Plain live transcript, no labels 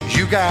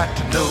got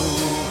to know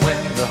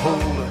when to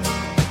hold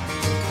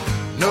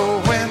 'em,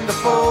 know when to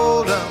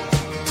fold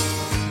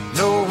 'em,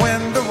 know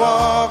when to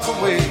walk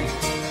away,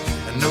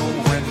 and know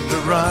when to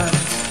run.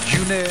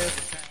 You never.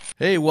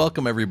 Hey,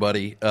 welcome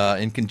everybody.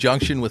 In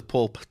conjunction with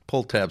Pull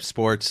Tab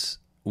Sports,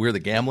 we're the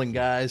Gambling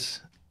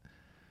Guys,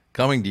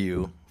 coming to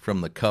you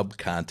from the Cub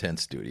Content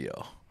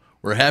Studio.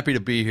 We're happy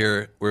to be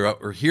here.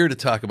 We're here to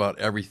talk about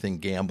everything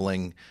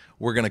gambling.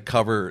 We're going to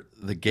cover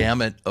the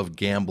gamut of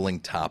gambling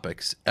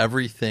topics,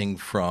 everything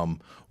from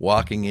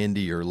walking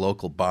into your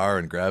local bar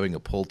and grabbing a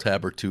pull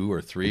tab or 2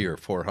 or 3 or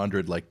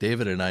 400 like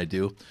David and I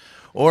do,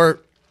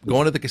 or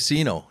going to the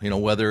casino,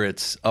 whether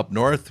it's up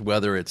north,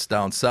 whether it's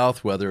down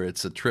south, whether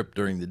it's a trip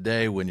during the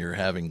day when you're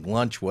having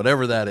lunch,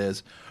 whatever that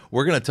is.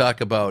 We're going to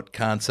talk about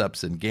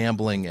concepts in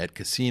gambling at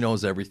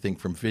casinos, everything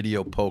from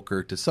video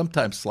poker to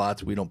sometimes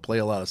slots. We don't play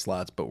a lot of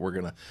slots, but we're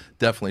going to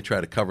definitely try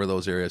to cover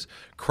those areas.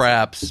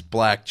 Craps,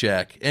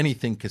 blackjack,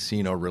 anything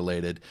casino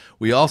related.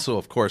 We also,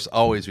 of course,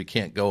 we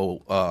can't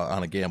go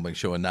on a gambling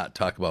show and not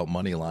talk about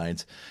money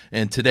lines.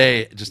 And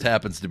today just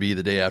happens to be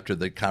the day after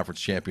the conference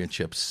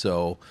championships.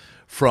 So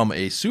from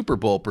a Super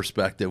Bowl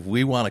perspective,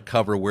 we want to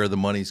cover where the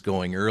money's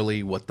going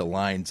early, what the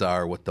lines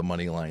are, what the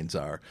money lines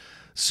are.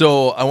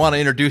 So I want to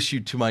introduce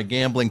you to my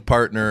gambling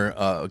partner,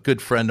 a good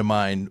friend of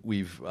mine.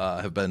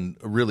 Have been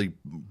really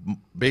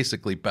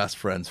basically best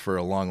friends for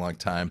a long, long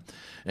time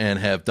and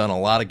have done a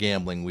lot of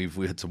gambling. We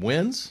had some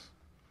wins.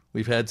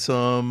 We've had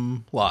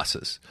some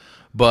losses.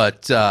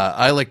 But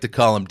I like to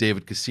call him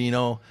David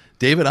Casino.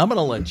 David, I'm going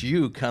to let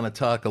you kind of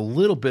talk a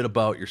little bit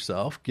about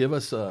yourself. Give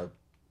us a,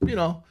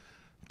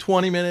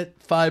 20-minute,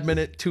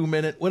 5-minute,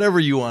 2-minute, whatever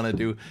you want to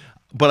do.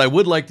 But I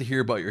would like to hear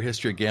about your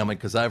history of gambling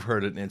because I've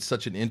heard it, and it's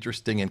such an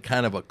interesting and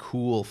kind of a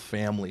cool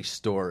family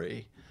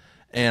story.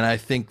 And I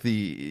think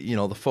the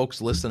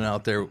folks listening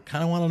out there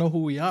kind of want to know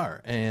who we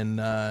are, and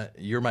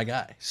you're my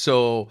guy.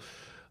 So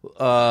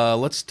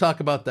let's talk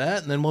about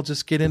that, and then we'll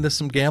just get into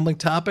some gambling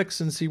topics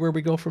and see where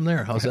we go from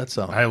there. How's that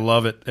sound? I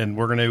love it, and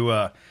we're going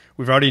to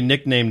we've already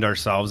nicknamed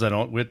ourselves.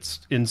 Let's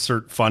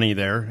insert funny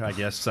there. I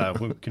guess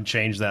we can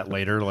change that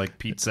later, like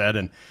Pete said,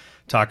 and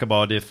talk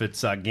about if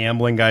it's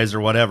Gambling Guys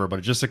or whatever.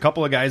 But just a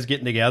couple of guys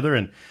getting together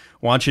and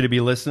want you to be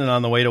listening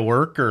on the way to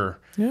work or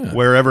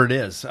wherever it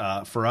is.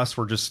 For us,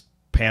 we're just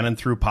panning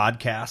through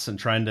podcasts and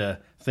trying to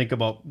think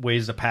about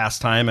ways to pass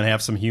time and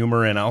have some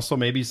humor and also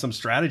maybe some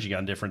strategy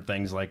on different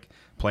things like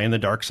playing the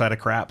dark side of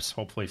craps,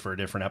 hopefully for a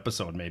different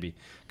episode maybe,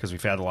 because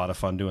we've had a lot of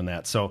fun doing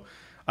that. So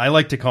I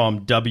like to call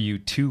him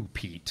W2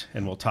 Pete,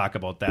 and we'll talk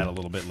about that a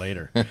little bit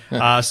later.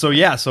 So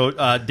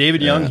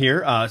David Young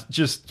here,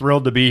 just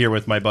thrilled to be here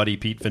with my buddy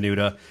Pete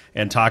Venuta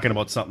and talking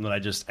about something that I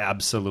just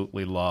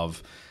absolutely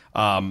love.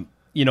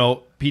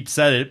 Pete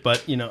said it,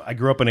 but, I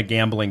grew up in a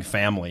gambling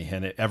family,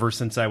 and ever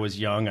since I was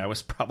young, I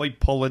was probably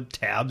pulling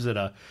tabs at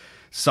a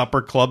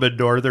supper club in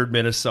northern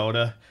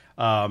Minnesota,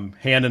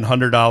 handing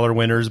 $100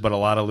 winners, but a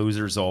lot of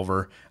losers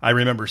over. I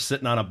remember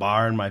sitting on a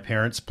bar and my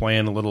parents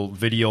playing a little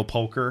video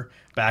poker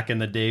back in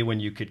the day when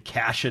you could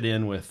cash it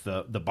in with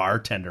the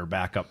bartender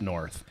back up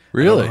north.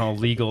 Really? I don't know how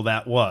legal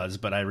that was,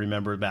 but I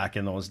remember back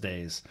in those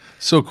days.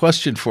 So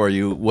question for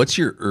you, what's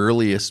your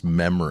earliest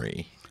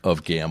memory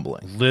of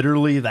gambling?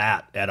 Literally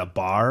that, at a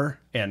bar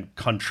and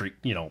country,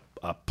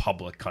 a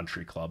public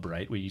country club,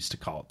 right? We used to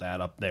call it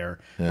that up there,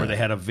 where they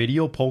had a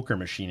video poker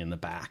machine in the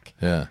back.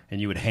 Yeah. And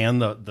you would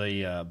hand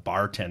the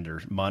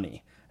bartender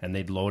money, and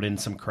they'd load in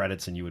some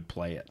credits, and you would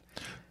play it.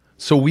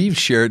 So you've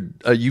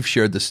shared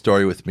this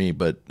story with me,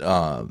 but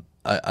I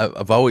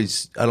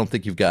don't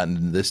think you've gotten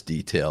into this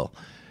detail.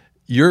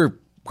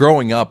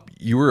 Growing up,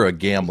 you were a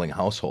gambling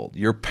household.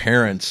 Your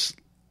parents,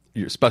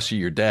 especially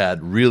your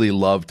dad, really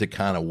loved to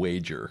kind of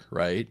wager,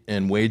 right?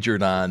 And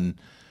wagered on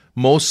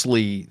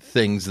mostly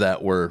things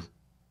that were,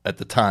 at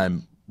the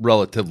time,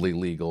 relatively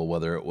legal,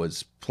 whether it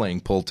was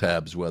playing pull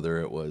tabs, whether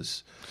it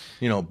was,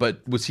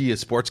 but was he a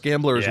sports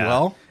gambler as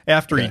well?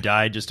 After he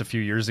died just a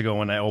few years ago,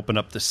 when I opened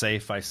up the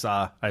safe, I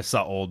saw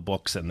old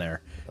books in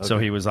there. Okay. So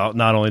he was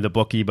not only the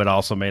bookie, but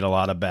also made a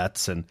lot of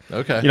bets. And,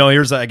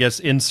 here's, I guess,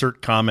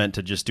 insert comment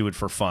to just do it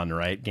for fun,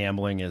 right?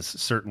 Gambling is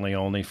certainly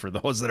only for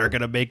those that are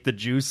going to make the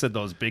juice at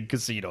those big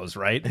casinos,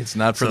 right? It's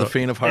not for the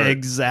faint of heart.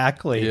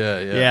 Exactly.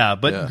 Yeah.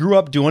 But grew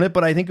up doing it.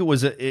 But I think it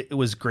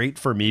was great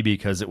for me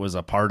because it was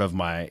a part of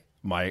my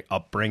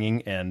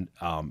upbringing, and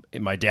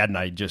my dad and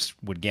I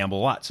just would gamble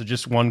a lot. So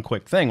just one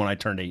quick thing, when I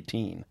turned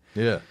 18,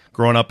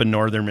 growing up in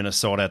northern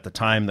Minnesota at the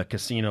time, the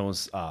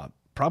casinos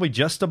probably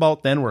just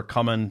about then were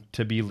coming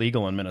to be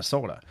legal in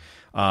Minnesota.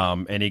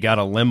 And he got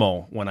a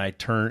limo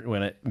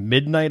at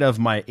midnight of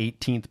my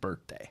 18th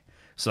birthday.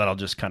 So that'll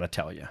just kind of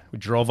tell you. We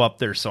drove up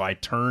there, so I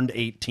turned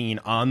 18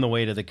 on the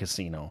way to the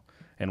casino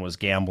and was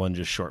gambling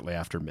just shortly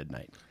after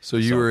midnight. So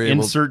you were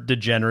able... Insert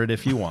degenerate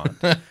if you want.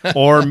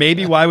 Or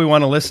maybe why we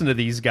want to listen to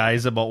these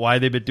guys about why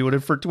they've been doing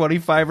it for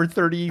 25 or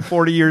 30,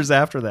 40 years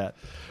after that.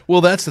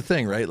 Well, that's the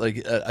thing, right?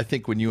 Like, I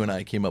think when you and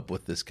I came up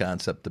with this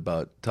concept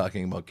about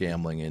talking about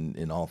gambling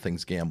and all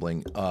things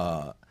gambling,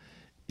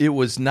 it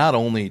was not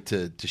only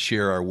to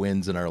share our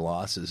wins and our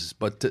losses,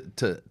 but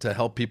to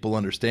help people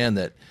understand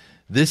that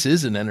this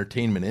is an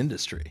entertainment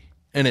industry,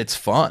 and it's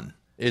fun.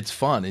 It's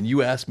fun. And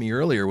you asked me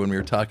earlier when we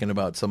were talking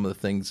about some of the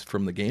things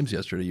from the games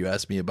yesterday, you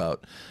asked me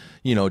about,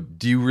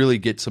 do you really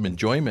get some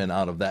enjoyment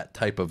out of that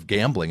type of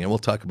gambling? And we'll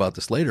talk about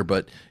this later.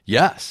 But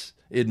yes,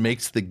 it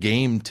makes the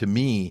game, to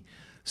me,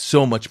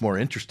 so much more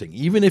interesting.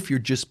 Even if you're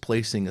just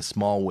placing a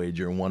small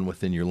wager and one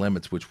within your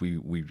limits, which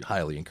we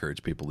highly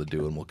encourage people to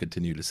do, and we'll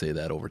continue to say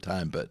that over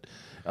time. But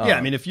yeah,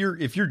 I mean, if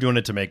you're doing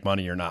it to make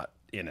money, you're not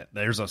in it.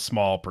 There's a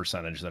small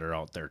percentage that are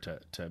out there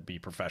to be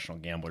professional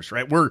gamblers,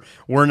 right?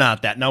 We're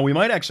not that. Now, we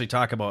might actually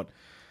talk about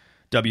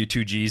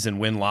W2Gs and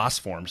win-loss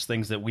forms,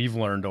 things that we've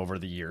learned over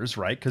the years,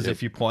 right? Because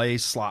if you play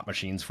slot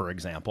machines, for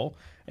example,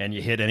 and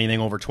you hit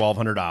anything over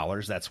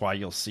 $1,200, that's why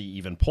you'll see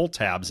even pull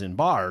tabs in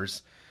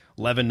bars,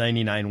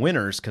 $11.99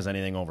 winners, because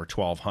anything over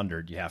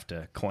 $1,200 you have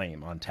to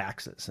claim on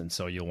taxes, and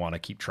so you'll want to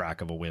keep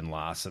track of a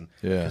win-loss. And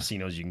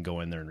casinos, you can go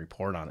in there and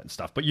report on it and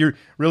stuff. But you're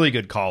really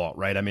good call out,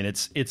 right? I mean,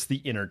 it's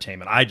the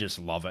entertainment. I just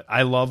love it.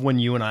 I love when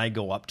you and I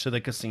go up to the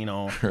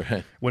casino,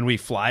 right. When we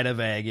fly to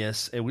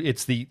Vegas.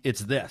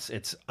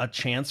 It's a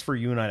chance for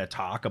you and I to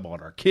talk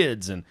about our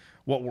kids and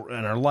what we're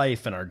in our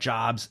life and our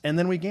jobs, and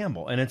then we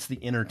gamble, and it's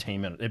the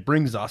entertainment. It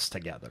brings us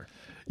together.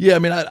 Yeah, I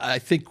mean, I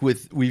think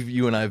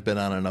you and I have been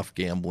on enough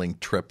gambling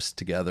trips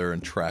together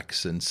and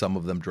treks, and some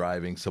of them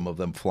driving, some of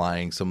them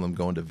flying, some of them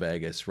going to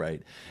Vegas,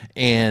 right?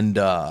 And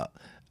I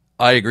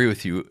agree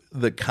with you.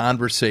 The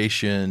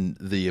conversation,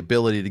 the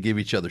ability to give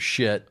each other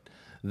shit,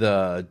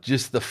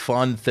 just the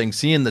fun thing,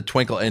 seeing the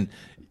twinkle, and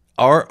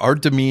our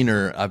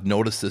demeanor. I've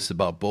noticed this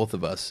about both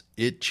of us.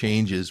 It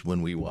changes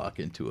when we walk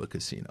into a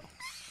casino.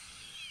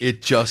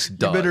 It just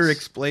does. You better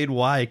explain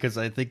why, because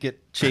I think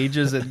it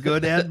changes in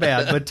good and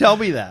bad. But tell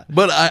me that.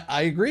 But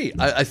I agree.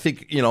 I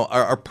think,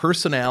 our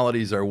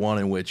personalities are one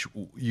in which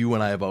you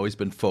and I have always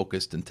been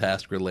focused and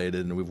task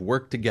related, and we've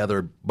worked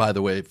together. By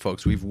the way,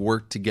 folks, we've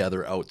worked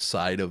together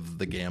outside of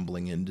the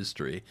gambling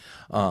industry.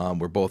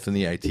 We're both in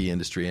the IT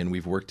industry, and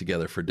we've worked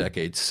together for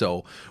decades.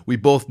 So we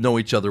both know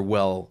each other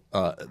well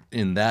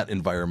in that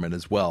environment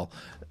as well.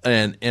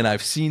 And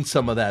I've seen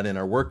some of that in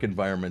our work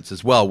environments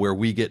as well, where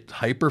we get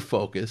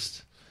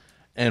hyper-focused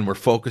and we're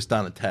focused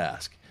on a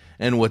task.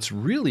 And what's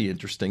really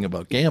interesting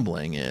about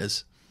gambling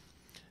is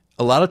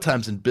a lot of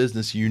times in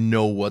business, you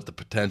know what the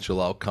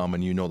potential outcome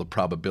and you know the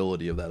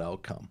probability of that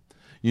outcome.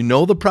 You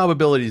know the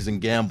probabilities in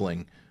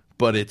gambling,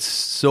 but it's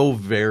so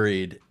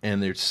varied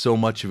and there's so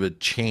much of a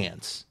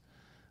chance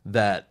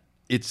that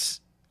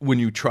it's when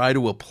you try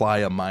to apply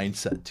a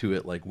mindset to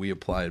it like we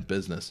apply in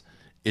business,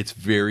 it's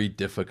very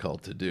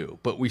difficult to do.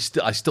 But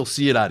I still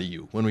see it out of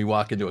you. When we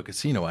walk into a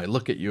casino, I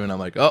look at you and I'm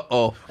like,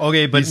 uh-oh.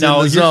 Okay, but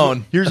now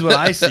here's what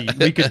I see.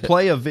 We could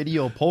play a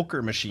video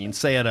poker machine,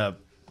 say at a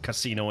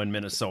casino in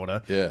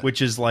Minnesota,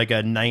 which is like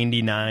a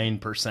 99%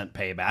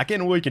 payback.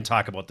 And we can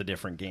talk about the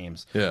different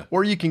games. Yeah.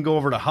 Or you can go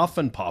over to Huff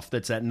and Puff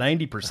that's at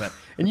 90%.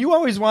 And you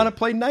always want to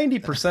play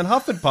 90%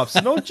 Huff and Puff.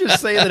 So don't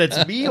just say that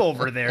it's me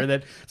over there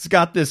that's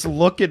got this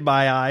look in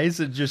my eyes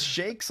and just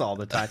shakes all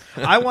the time.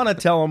 I want to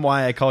tell them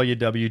why I call you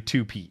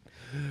W2 Pete.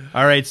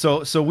 All right,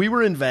 so we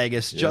were in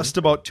Vegas just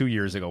about 2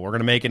 years ago. We're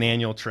going to make an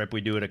annual trip.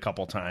 We do it a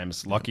couple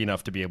times. Lucky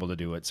enough to be able to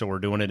do it. So we're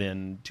doing it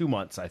in 2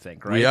 months, I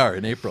think, right? We are,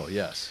 in April,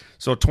 yes.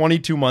 So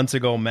 22 months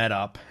ago, met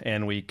up,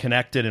 and we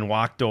connected and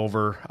walked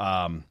over.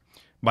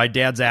 My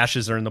dad's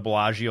ashes are in the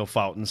Bellagio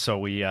fountain, so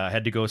we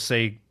had to go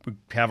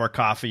have our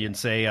coffee and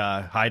say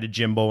hi to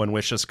Jimbo and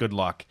wish us good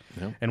luck.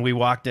 Yep. And we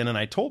walked in, and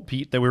I told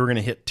Pete that we were going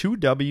to hit 2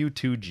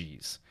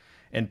 W2Gs.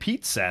 And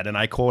Pete said, and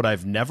I quote,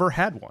 "I've never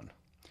had one."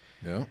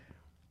 Yeah.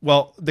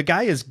 Well, the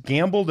guy has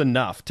gambled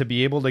enough to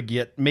be able to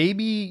get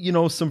maybe,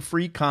 some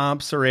free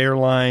comps or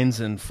airlines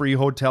and free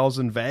hotels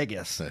in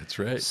Vegas. That's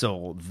right.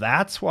 So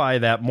that's why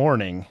that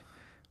morning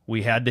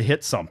we had to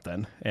hit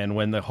something. And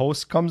when the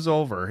host comes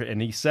over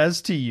and he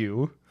says to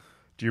you,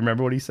 do you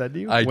remember what he said to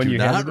you? I do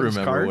not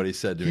remember what he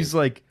said to me. He's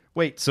like,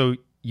 wait, so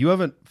you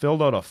haven't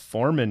filled out a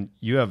form and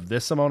you have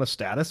this amount of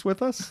status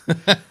with us?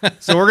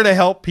 So we're going to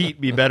help Pete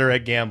be better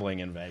at gambling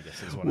in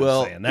Vegas is what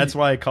I'm saying. That's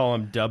why I call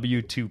him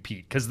W2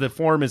 Pete, because the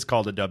form is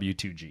called a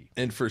W2G.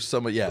 And for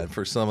some of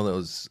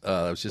those,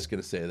 I was just going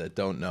to say that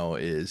don't know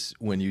is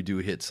when you do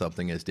hit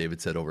something, as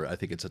David said, over, I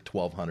think it's a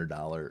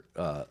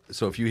 $1,200.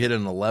 So if you hit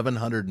an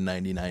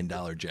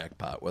 $1,199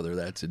 jackpot, whether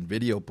that's in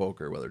video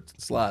poker, whether it's in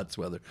slots,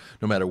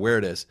 no matter where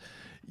it is,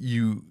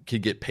 you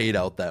could get paid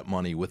out that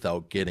money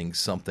without getting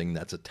something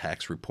that's a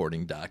tax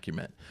reporting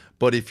document.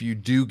 But if you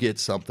do get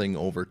something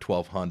over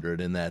 $1,200,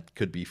 and that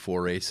could be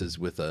 4 aces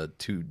with a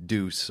 2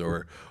 deuce,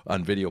 or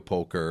on video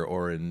poker,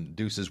 or in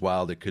Deuces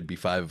Wild, it could be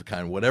 5 of a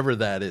kind, whatever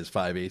that is,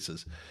 5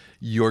 aces,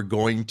 you're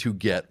going to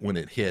get, when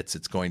it hits,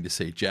 it's going to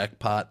say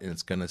jackpot, and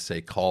it's going to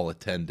say call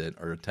attendant,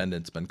 or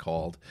attendant's been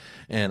called.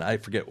 And I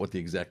forget what the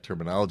exact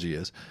terminology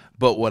is.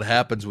 But what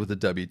happens with the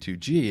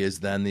W2G is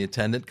then the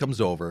attendant comes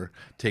over,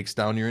 takes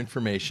down your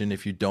information.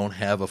 If you don't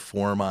have a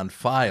form on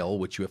file,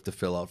 which you have to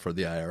fill out for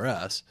the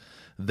IRS,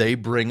 they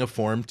bring a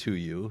form to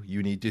you.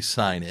 You need to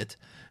sign it,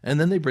 and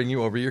then they bring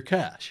you over your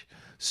cash.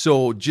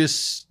 So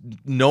just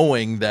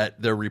knowing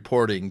that they're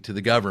reporting to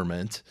the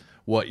government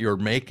what you're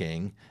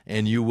making,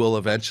 and you will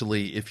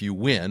eventually, if you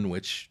win,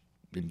 which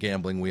in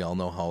gambling we all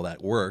know how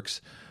that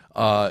works,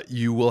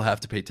 you will have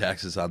to pay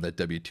taxes on that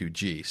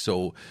W-2G.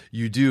 So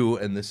you do,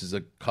 and this is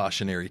a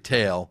cautionary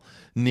tale,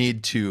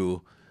 need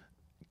to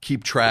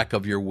keep track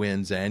of your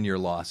wins and your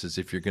losses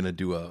if you're going to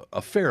do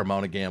a fair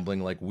amount of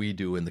gambling like we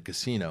do in the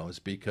casinos,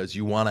 because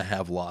you want to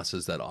have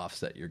losses that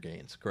offset your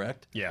gains,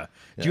 correct? Yeah.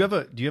 Yeah. Do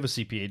you have a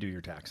CPA do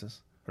your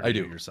taxes? Or I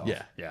do do. it yourself?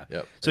 Yeah. Yeah.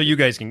 Yep. So you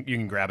guys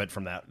can grab it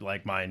from that.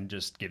 Like mine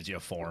just gives you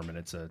a form, and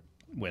it's a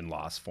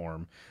win-loss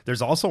form.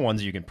 There's also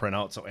ones you can print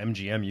out. So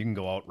MGM, you can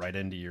go out right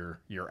into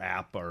your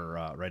app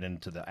or right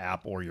into the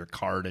app or your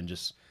card and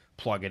just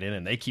plug it in,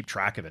 and they keep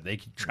track of it. They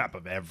keep track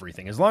of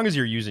everything as long as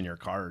you're using your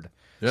card.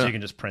 Yeah. So you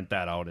can just print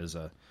that out as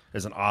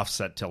an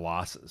offset to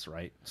losses,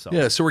 right? So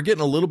yeah, so we're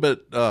getting a little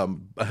bit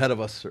ahead of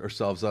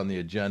ourselves on the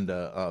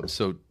agenda.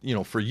 So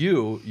for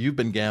you've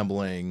been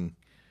gambling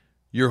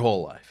your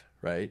whole life,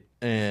 right?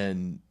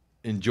 And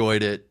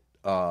enjoyed it.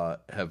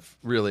 Have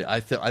really,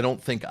 I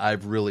don't think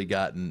I've really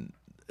gotten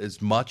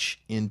as much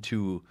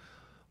into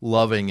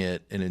loving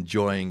it and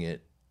enjoying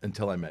it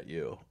until I met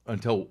you.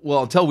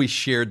 Until we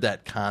shared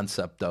that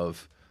concept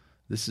of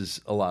this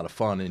is a lot of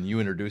fun, and you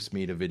introduced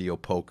me to video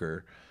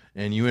poker,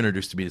 and you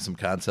introduced me to some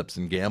concepts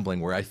in gambling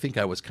where I think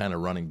I was kind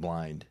of running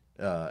blind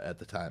at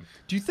the time.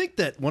 Do you think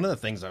that one of the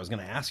things I was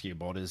going to ask you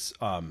about is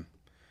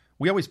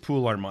we always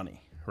pool our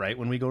money, right?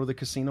 When we go to the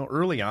casino,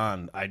 early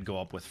on, I'd go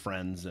up with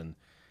friends, and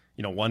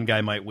one guy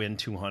might win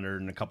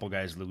 200 and a couple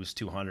guys lose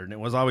 200. And it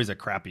was always a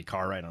crappy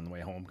car ride on the way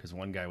home because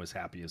one guy was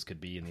happy as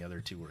could be and the other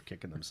two were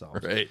kicking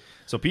themselves. Right.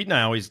 So Pete and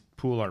I always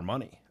pool our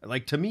money.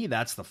 Like, to me,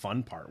 that's the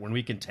fun part, when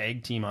we can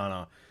tag team on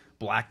a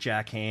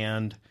blackjack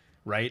hand,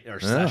 right? Or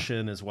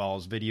session, as well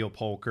as video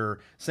poker.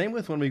 Same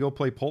with when we go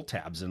play pull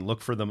tabs and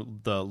look for the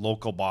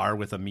local bar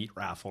with a meat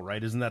raffle,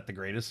 right? Isn't that the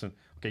greatest? And,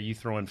 okay, you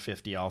throw in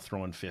 50, I'll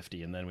throw in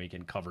 50, and then we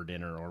can cover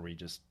dinner, or we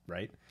just,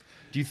 right?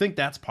 Do you think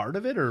that's part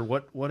of it, or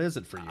what is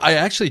it for you? I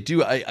actually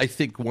do. I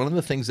think one of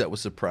the things that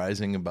was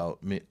surprising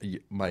about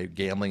my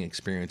gambling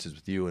experiences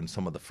with you and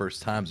some of the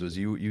first times was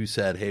you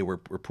said, hey, we're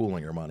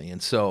pooling our money.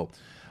 And so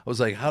I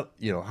was like, how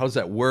does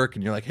that work?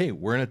 And you're like, hey,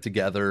 we're in it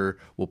together.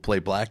 We'll play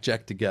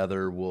blackjack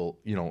together.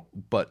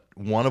 But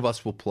one of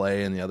us will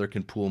play and the other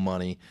can pool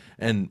money.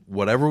 And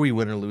whatever we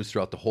win or lose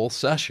throughout the whole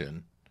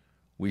session,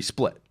 we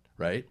split,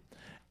 right?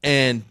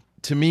 And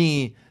to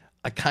me,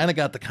 I kind of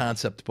got the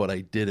concept, but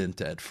I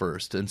didn't at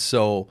first. And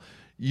so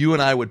you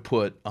and I would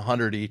put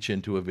 100 each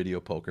into a video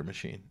poker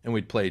machine, and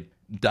we'd play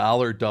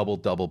dollar double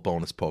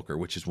bonus poker,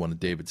 which is one of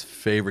David's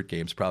favorite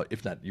games, probably,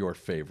 if not your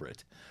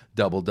favorite,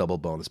 double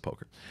bonus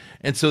poker.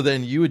 And so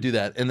then you would do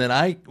that. And then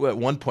I, at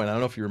one point, I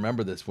don't know if you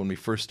remember this, when we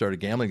first started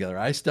gambling together,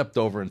 I stepped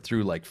over and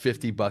threw like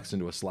 $50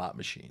 into a slot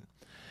machine.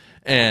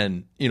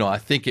 And, I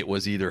think it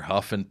was either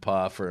Huff and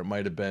Puff, or it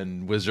might have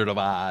been Wizard of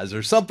Oz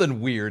or something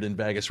weird in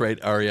Vegas,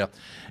 right, Aria?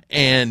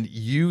 And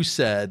you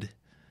said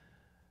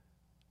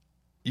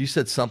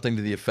something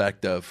to the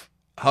effect of,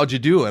 how'd you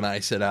do? And I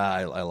said,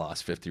 I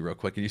lost 50 real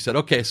quick. And you said,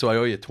 okay, so I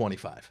owe you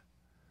 25.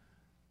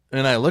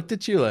 And I looked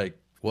at you like,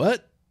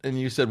 what? And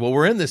you said, well,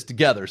 we're in this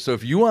together. So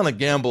if you want to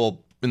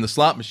gamble in the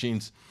slot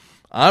machines,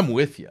 I'm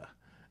with you.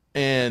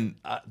 And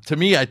to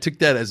me, I took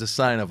that as a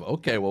sign of,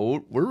 okay,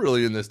 well, we're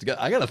really in this together.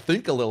 I got to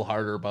think a little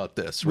harder about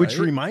this, right? Which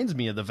reminds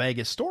me of the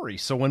Vegas story.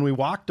 So when we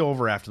walked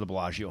over after the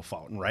Bellagio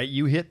fountain, right,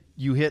 you hit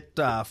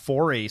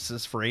 4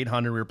 aces for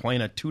 800. We were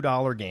playing a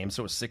 $2 game,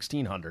 so it was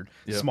 1,600.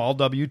 Yep. Small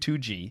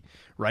W2G,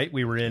 right?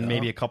 We were in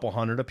maybe a couple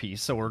hundred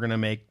apiece, so we're going to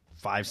make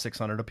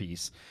 500-600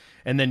 apiece.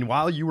 And then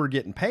while you were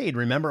getting paid,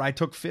 remember, I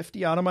took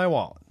 50 out of my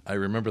wallet. I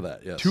remember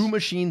that, yes. 2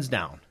 machines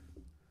down.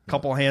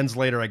 Couple hands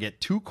later, I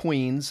get 2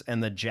 queens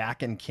and the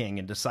jack and king,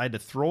 and decide to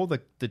throw the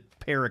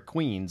pair of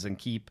queens and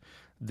keep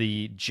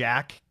the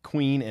jack,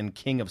 queen, and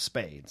king of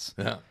spades,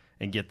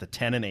 and get the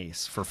 10 and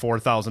ace for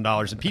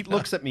 $4,000. And Pete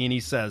looks at me and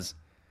he says,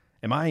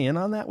 am I in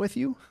on that with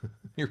you?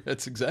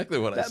 That's exactly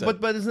what I said.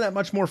 But isn't that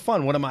much more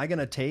fun? What am I going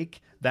to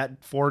take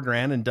that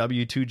 $4,000 in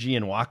W2G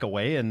and walk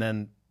away? And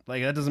then,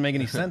 like, that doesn't make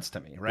any sense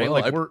to me, right?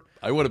 Well,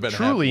 I would have been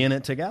truly happy. In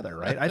it together,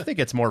 right? I think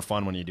it's more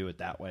fun when you do it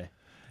that way.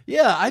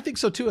 Yeah, I think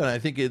so too, and I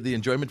think the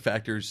enjoyment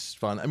factor is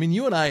fun. I mean,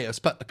 you and I,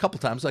 a couple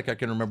times, like I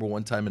can remember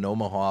one time in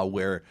Omaha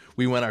where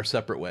we went our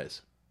separate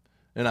ways.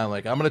 And I'm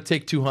like, I'm going to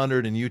take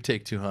 200 and you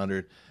take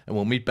 200, and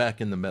we'll meet back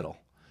in the middle.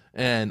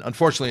 And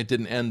unfortunately, it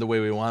didn't end the way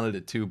we wanted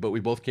it to, but we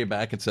both came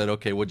back and said,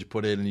 okay, what'd you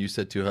put in? And you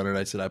said 200.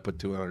 I said I put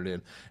 200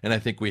 in. And I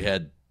think we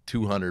had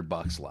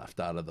 $200 left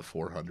out of the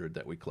 400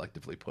 that we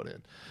collectively put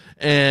in.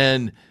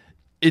 And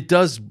it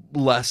does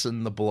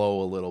lessen the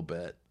blow a little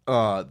bit.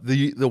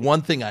 The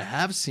one thing I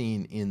have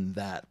seen in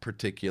that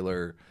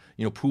particular,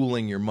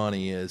 pooling your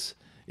money is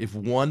if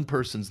one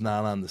person's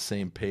not on the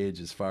same page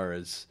as far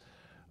as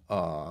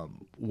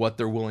what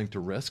they're willing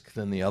to risk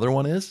than the other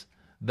one is,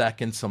 that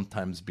can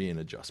sometimes be an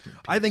adjustment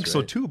piece, I think so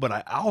right? too, but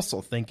I also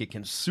think it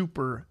can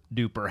super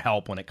duper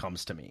help when it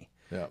comes to me.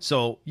 Yeah.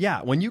 So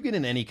when you get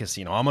in any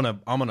casino, I'm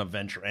gonna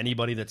venture,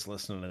 anybody that's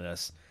listening to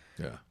this,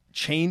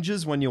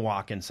 changes when you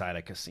walk inside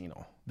a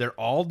casino. They're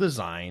all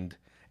designed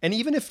And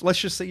even if, let's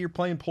just say you're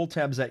playing pull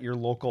tabs at your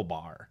local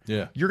bar,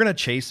 Yeah. you're going to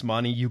chase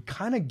money. You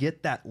kind of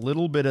get that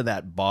little bit of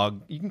that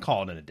bug. You can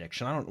call it an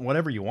addiction.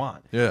 Whatever you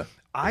want. Yeah.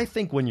 I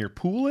think when you're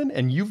pooling,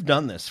 and you've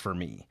done this for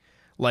me,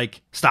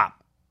 like,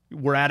 stop.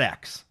 We're at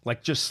X.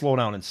 Like, just slow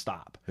down and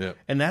stop. Yeah.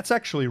 And that's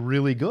actually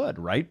really good,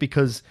 right?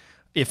 Because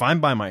if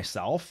I'm by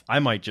myself, I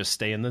might just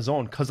stay in the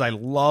zone because I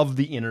love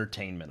the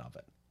entertainment of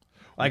it.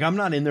 Like, I'm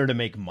not in there to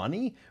make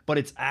money, but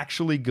it's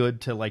actually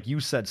good to, like you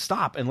said,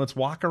 stop and let's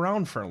walk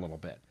around for a little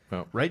bit.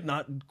 Oh. Right?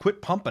 Not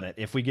quit pumping it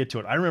if we get to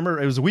it. I remember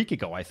it was a week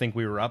ago. I think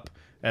we were up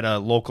at a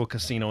local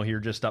casino here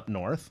just up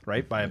north,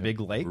 right? By a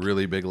big lake.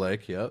 Really big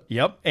lake, yep.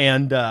 Yep.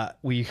 And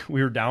we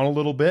were down a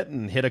little bit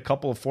and hit a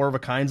couple of 4 of a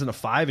kinds and a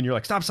 5. And you're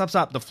like, stop.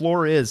 The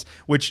floor is,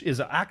 which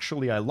is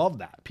actually, I love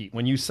that, Pete,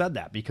 when you said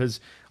that, because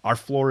our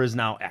floor is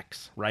now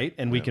X, right?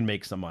 And we can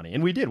make some money.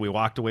 And we did. We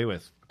walked away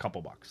with a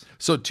couple bucks.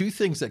 So 2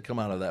 things that come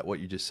out of that, what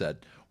you just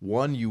said.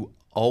 One, you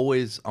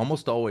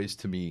almost always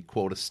to me,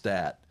 quote a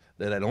stat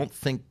that I don't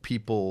think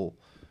people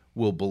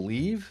will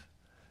believe.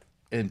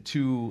 And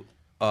 2,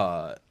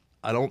 I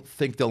don't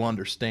think they'll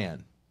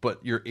understand.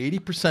 But your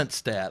 80%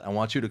 stat, I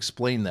want you to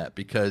explain that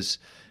because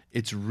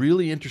it's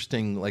really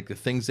interesting, like the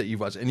things that you've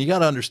watched. And you got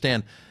to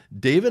understand,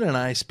 David and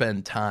I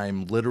spend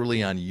time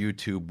literally on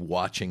YouTube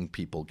watching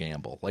people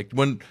gamble. Like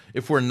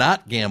if we're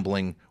not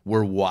gambling,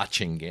 we're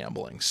watching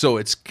gambling. So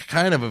it's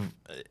kind of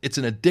it's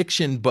an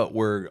addiction, but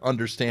we're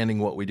understanding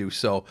what we do.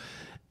 So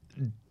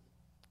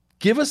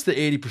give us the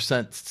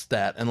 80%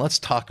 stat, and let's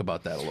talk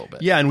about that a little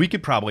bit. Yeah, and we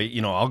could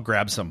probably, I'll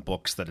grab some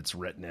books that it's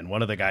written in.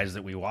 One of the guys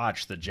that we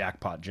watch, the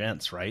Jackpot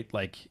Gents, right?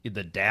 Like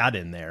the dad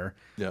in there.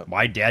 Yeah.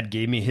 My dad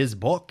gave me his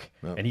book,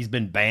 and he's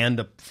been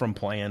banned from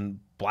playing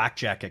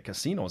blackjack at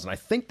casinos, and I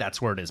think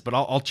that's where it is, but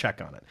I'll check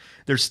on it.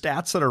 There's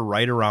stats that are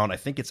right around, I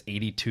think it's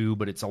 82,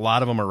 but it's a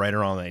lot of them are right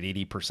around that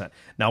 80%.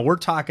 Now, we're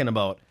talking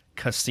about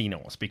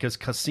casinos, because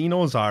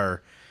casinos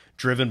are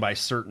driven by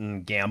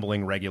certain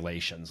gambling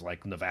regulations,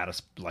 like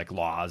Nevada's like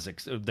laws,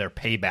 their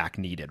payback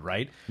needed,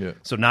 right? Yeah.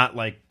 So not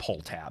like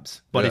pull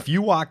tabs. But if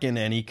you walk in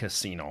any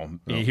casino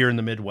here in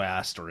the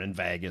Midwest or in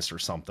Vegas or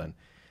something,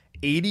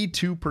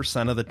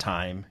 82% of the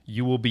time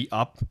you will be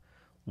up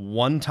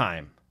one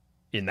time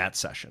in that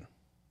session.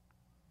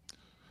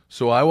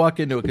 So I walk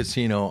into a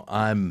casino,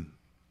 I'm,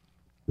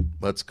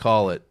 let's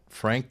call it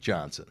Frank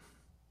Johnson,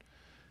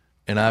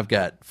 and I've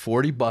got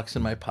 $40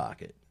 in my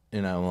pocket.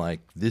 And I'm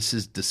like, this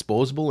is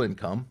disposable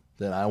income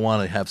that I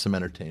want to have some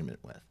entertainment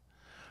with.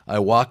 I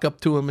walk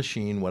up to a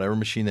machine, whatever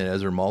machine it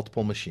is, or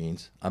multiple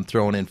machines. I'm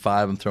throwing in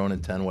 5, I'm throwing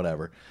in 10,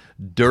 whatever.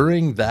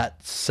 During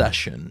that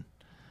session,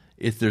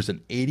 if there's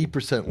an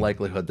 80%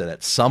 likelihood that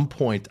at some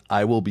point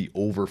I will be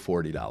over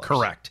 $40.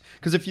 Correct.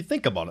 Because if you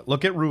think about it,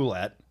 look at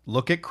roulette,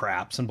 look at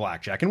craps and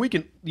blackjack, and we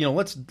can,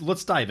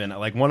 let's dive in.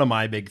 Like, one of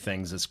my big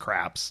things is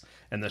craps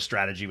and the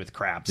strategy with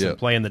craps and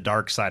playing the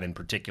dark side in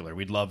particular.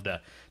 We'd love to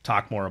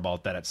talk more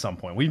about that at some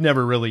point. We've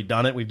never really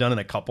done it. We've done it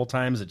a couple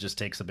times. It just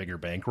takes a bigger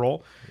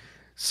bankroll.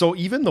 So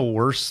even the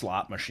worst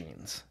slot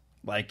machines,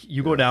 like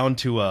you go down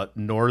to a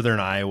Northern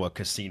Iowa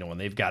casino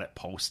and they've got it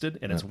posted,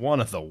 and it's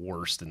one of the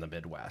worst in the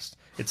Midwest.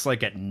 It's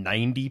like at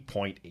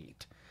 90.8.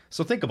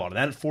 So think about it.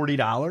 That at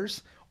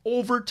 $40,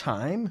 over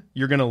time,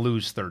 you're going to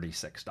lose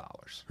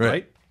 $36,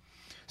 right?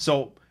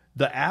 So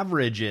the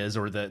average is,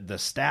 or the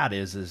stat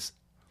is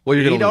well,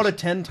 you're 8 out of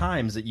 10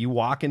 times that you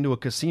walk into a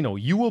casino,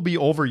 you will be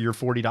over your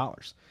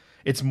 $40.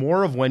 It's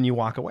more of when you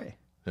walk away.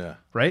 Yeah.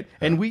 Right.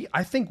 Yeah. And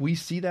I think we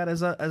see that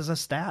as a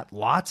stat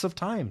lots of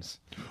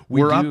times.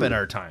 We're up at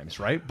our times,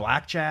 right?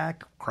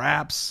 Blackjack,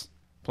 craps,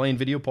 playing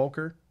video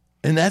poker.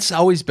 And that's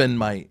always been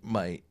my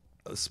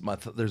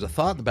there's a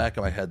thought in the back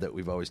of my head that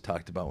we've always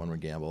talked about when we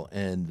gamble.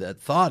 And that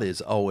thought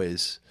is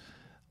always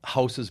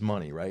house is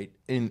money, right?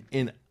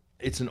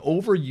 It's an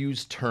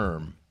overused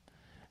term.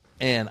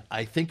 And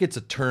I think it's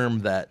a term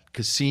that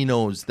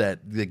casinos, that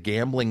the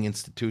gambling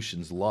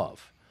institutions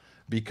love,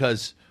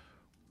 because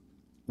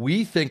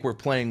we think we're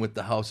playing with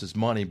the house's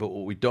money, but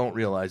what we don't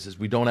realize is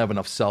we don't have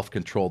enough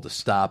self-control to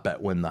stop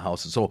at when the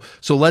house is.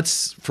 So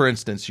let's, for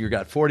instance, you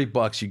got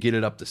 $40, you get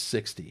it up to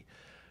 60.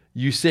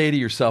 You say to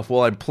yourself,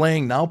 well, I'm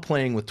playing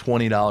with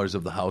 $20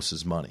 of the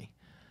house's money.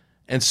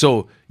 And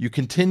so you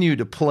continue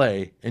to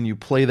play, and you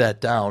play that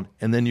down,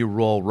 and then you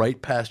roll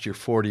right past your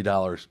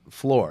 $40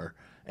 floor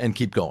and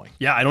keep going.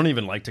 Yeah, I don't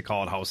even like to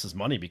call it house's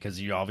money, because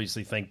you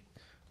obviously think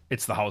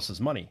it's the house's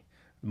money.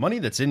 Money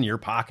that's in your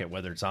pocket,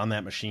 whether it's on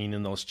that machine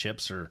in those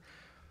chips, or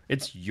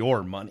it's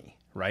your money,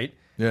 right?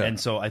 Yeah. And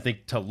so I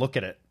think to look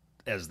at it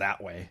as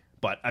that way,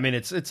 but I mean,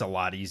 it's a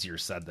lot easier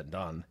said than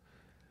done.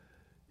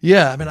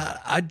 Yeah, I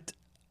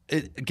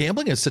mean,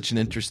 gambling is such an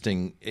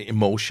interesting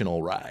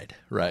emotional ride,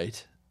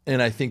 right?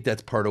 And I think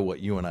that's part of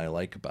what you and I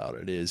like about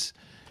it is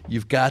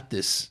you've got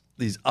these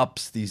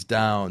ups, these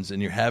downs,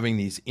 and you're having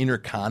these inner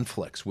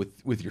conflicts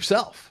with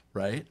yourself,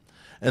 right?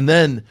 And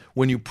then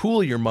when you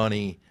pool your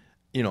money,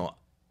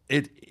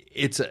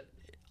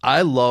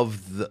 I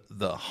love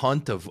the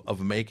hunt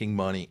of making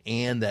money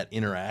and that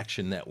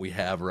interaction that we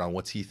have around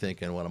what's he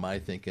thinking, what am I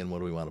thinking, what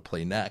do we want to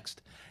play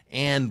next?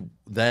 And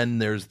then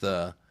there's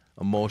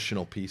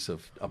emotional piece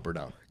of up or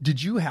down.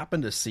 Did you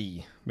happen to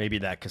see maybe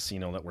that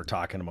casino that we're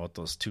talking about,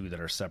 those two that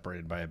are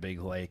separated by a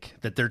big lake,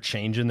 that they're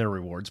changing their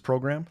rewards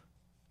program?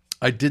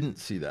 I didn't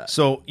see that.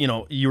 So,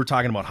 you were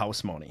talking about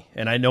house money,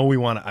 and I know we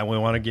want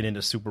to get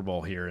into Super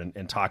Bowl here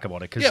and talk about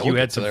it because you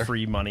had some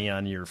free money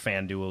on your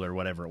FanDuel or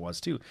whatever it was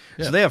too.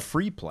 Yeah. So they have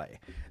free play.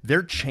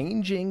 They're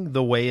changing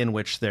the way in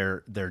which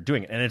they're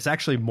doing it, and it's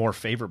actually more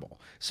favorable.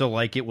 So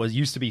like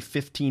used to be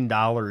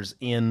 $15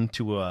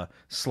 into a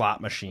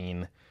slot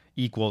machine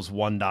equals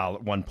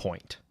 $1 1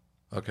 point.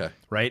 Okay.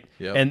 Right?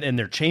 Yep. And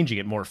they're changing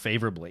it more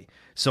favorably.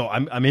 So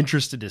I'm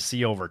interested to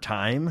see over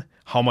time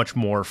how much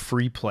more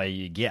free play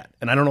you get.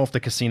 And I don't know if the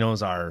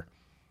casinos are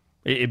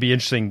 – it'd be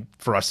interesting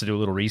for us to do a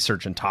little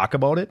research and talk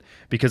about it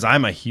because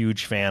I'm a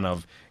huge fan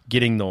of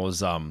getting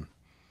those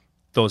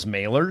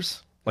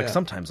mailers. Like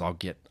sometimes I'll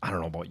get – I don't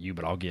know about you,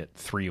 but I'll get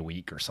 3 a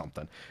week or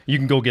something. You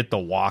can go get the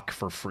wok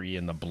for free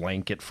and the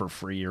blanket for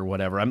free or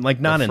whatever. I'm like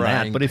not in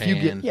that. But if you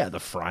get – the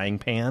frying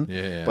pan.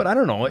 Yeah. But I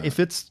don't know. If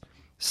it's –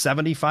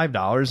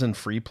 $75 in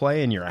free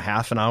play and you're a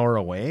half an hour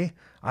away.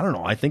 I don't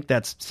know. I think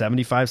that's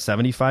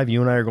 75.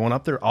 You and I are going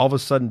up there. All of a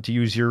sudden to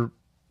use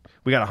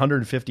we got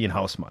 150 in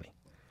house money.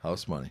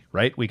 House money.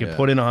 Right? We can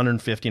put in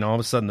 150 and all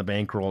of a sudden the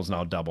bankroll is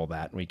now double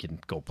that and we can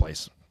go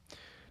place.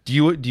 Do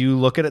you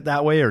look at it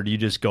that way or do you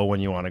just go when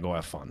you want to go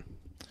have fun?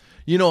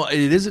 It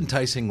is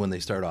enticing when they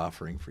start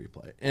offering free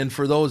play. And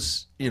for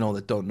those,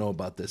 that don't know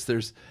about this,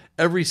 there's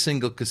every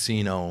single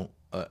casino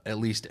at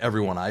least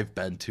everyone I've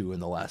been to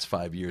in the last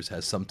 5 years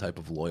has some type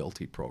of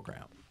loyalty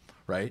program,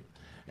 right?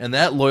 And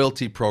that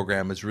loyalty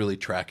program is really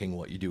tracking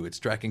what you do. It's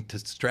tracking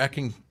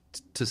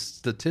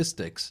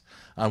statistics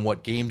on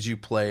what games you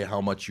play, how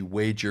much you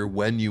wager,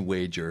 when you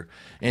wager.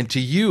 And to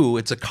you,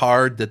 it's a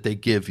card that they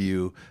give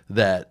you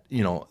that,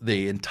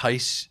 they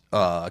entice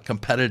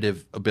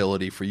competitive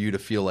ability for you to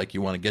feel like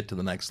you want to get to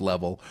the next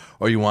level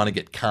or you want to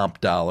get comp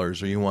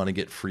dollars or you want to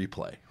get free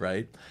play,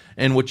 right?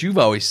 And what you've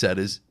always said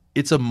is,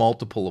 it's a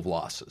multiple of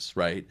losses,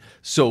 right?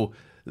 So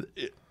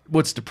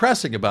what's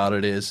depressing about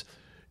it is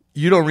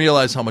you don't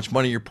realize how much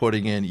money you're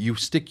putting in. You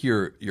stick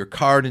your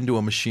card into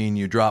a machine,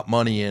 you drop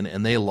money in,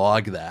 and they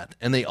log that.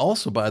 And they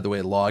also, by the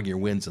way, log your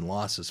wins and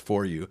losses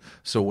for you.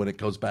 So when it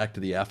goes back to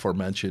the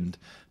aforementioned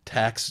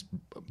tax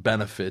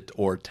benefit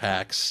or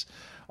tax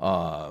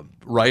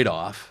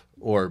write-off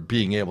or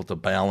being able to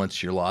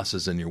balance your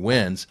losses and your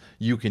wins,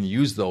 you can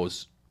use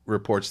those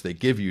reports they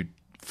give you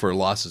for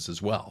losses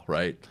as well,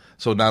 right?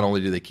 So not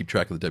only do they keep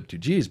track of the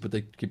W2Gs, but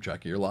they keep track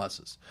of your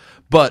losses.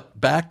 But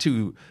back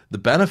to the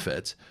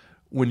benefits,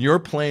 when you're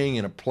playing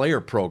in a player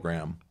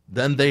program,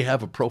 then they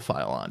have a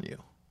profile on you.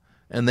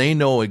 And they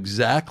know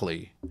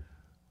exactly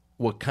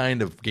what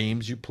kind of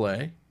games you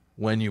play,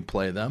 when you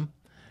play them.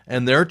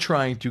 And they're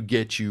trying to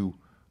get you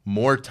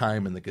more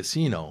time in the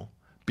casino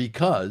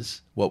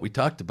because, what we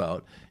talked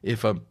about,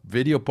 if a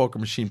video poker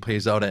machine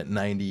pays out at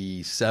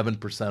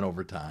 97%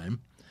 over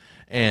time,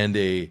 and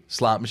a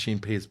slot machine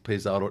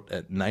pays out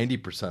at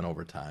 90%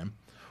 over time.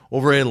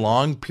 Over a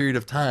long period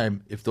of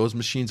time, if those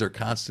machines are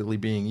constantly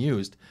being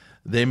used,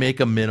 they make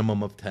a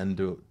minimum of 10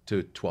 to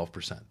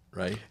 12%,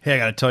 right? Hey, I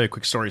got to tell you a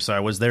quick story. So I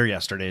was there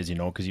yesterday, as you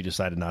know, because you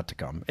decided not to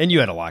come. And you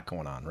had a lot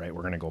going on, right?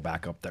 We're going to go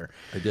back up there.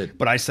 I did.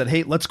 But I said,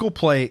 hey, let's go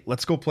play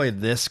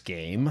this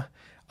game.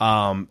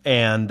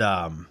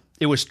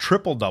 It was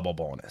triple double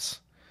bonus.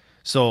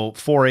 So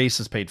 4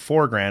 aces paid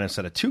 $4,000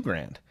 instead of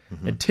 $2,000.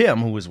 Mm-hmm. And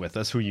Tim, who was with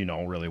us, who you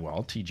know really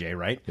well, TJ,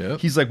 right?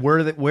 Yep. He's like,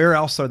 where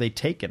else are they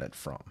taking it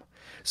from?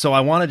 So I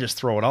want to just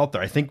throw it out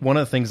there. I think one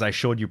of the things I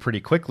showed you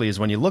pretty quickly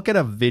is when you look at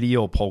a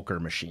video poker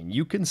machine,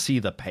 you can see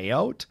the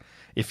payout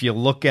if you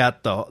look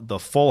at the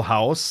full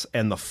house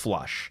and the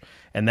flush.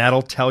 And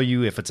that'll tell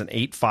you if it's an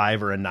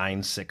 8-5 or a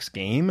 9-6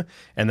 game.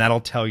 And that'll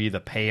tell you the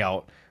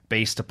payout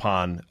based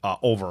upon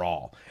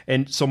overall.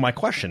 And so my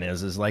question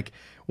is like,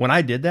 when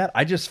I did that,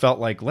 I just felt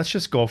like, let's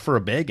just go for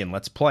a big and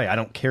let's play. I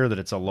don't care that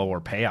it's a lower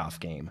payoff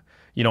game.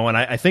 And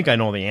I think I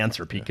know the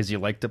answer, Pete, because you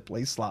like to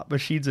play slot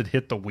machines and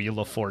hit the Wheel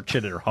of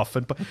Fortune or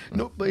Huffing.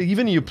 But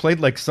even you played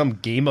like some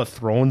Game of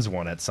Thrones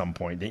one at some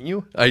point, didn't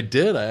you? I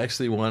did. I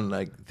actually won.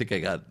 I think I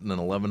got an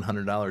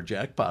 $1,100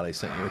 jackpot. I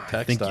sent you a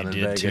text on in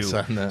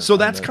Vegas. So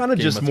that's kind of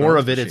just more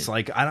of it. Machine. It's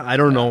like, I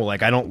don't know.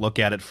 Like, I don't look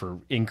at it for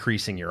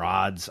increasing your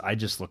odds. I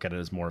just look at it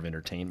as more of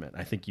entertainment.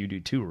 I think you do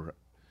too.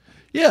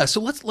 Yeah,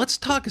 so let's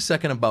talk a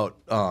second about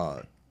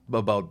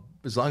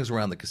as long as we're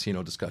on the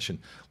casino discussion,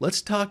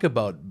 let's talk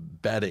about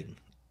betting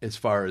as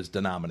far as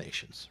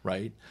denominations,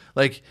 right?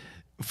 Like,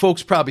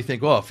 folks probably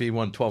think, if he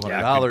won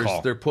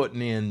 $1,200, they're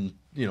putting in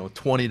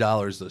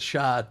 $20 a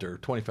shot or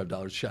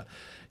 $25 a shot.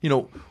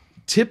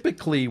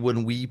 Typically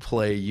when we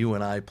play, you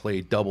and I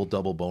play double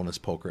bonus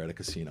poker at a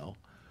casino,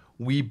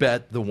 we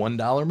bet the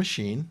 $1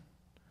 machine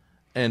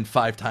and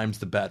 5 times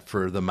the bet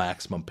for the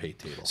maximum pay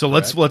table. So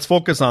let's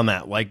focus on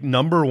that. Like,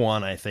 number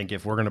one, I think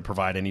if we're going to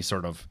provide any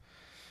sort of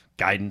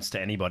guidance to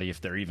anybody,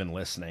 if they're even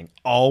listening,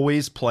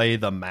 always play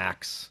the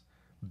max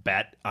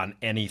bet on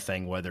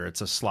anything, whether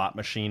it's a slot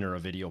machine or a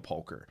video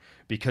poker,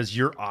 because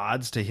your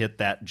odds to hit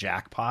that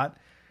jackpot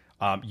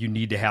you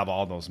need to have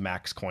all those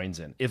max coins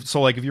in. If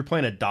you're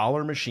playing a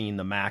dollar machine,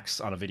 the max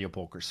on a video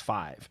poker is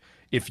 5.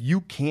 If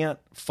you can't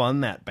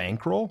fund that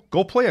bankroll,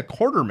 go play a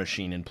quarter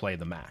machine and play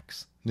the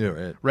max. Yeah,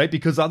 right. Right?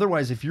 Because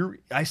otherwise,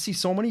 I see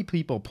so many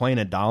people playing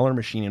a dollar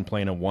machine and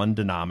playing a one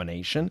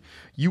denomination.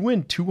 You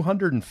win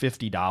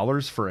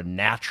 $250 for a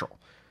natural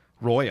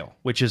royal,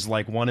 which is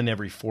like 1 in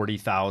every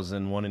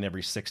 40,000, 1 in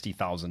every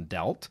 60,000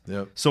 dealt.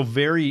 Yep. So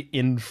very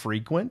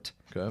infrequent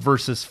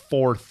versus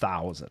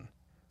 4,000.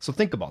 So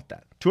think about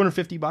that.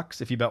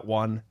 $250 if you bet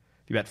one.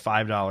 If you bet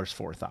 $5,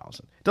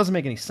 4,000. It doesn't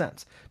make any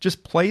sense.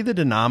 Just play the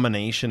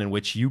denomination in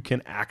which you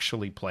can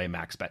actually play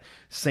max bet.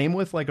 Same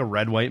with like a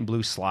red, white, and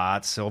blue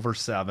slot, silver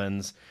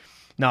sevens.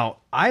 Now,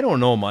 I don't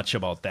know much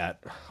about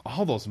that.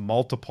 All those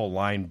multiple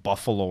line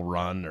Buffalo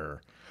Run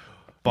or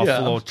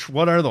Buffalo,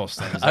 what are those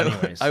things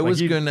anyways? I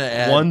was going to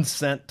add 1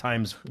 cent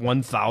times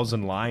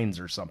 1,000 lines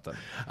or something.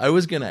 I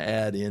was going to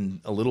add in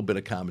a little bit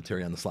of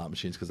commentary on the slot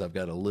machines because I've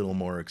got a little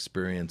more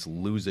experience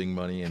losing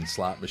money in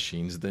slot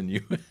machines than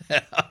you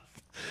have.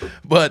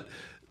 But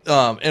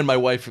and my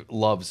wife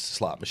loves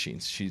slot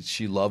machines.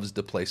 She loves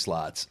to play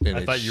slots. And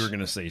I thought you were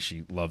going to say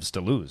she loves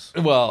to lose.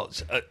 Well,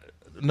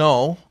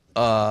 no.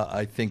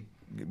 I think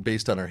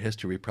based on our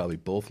history, we probably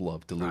both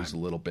love to lose a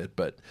little bit.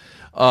 But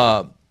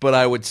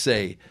I would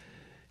say,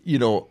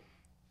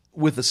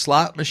 with the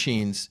slot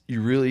machines,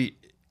 they've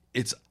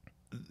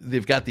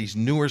got these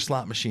newer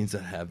slot machines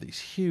that have these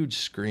huge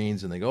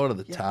screens, and they go to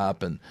the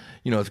top, and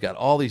it's got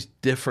all these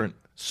different,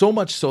 so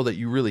much so that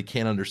you really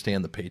can't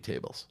understand the pay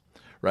tables.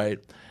 Right.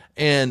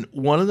 And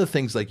one of the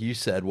things, like you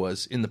said,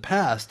 was in the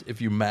past,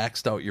 if you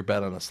maxed out your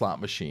bet on a slot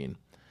machine,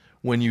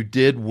 when you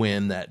did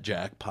win that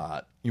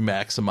jackpot, you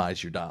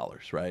maximize your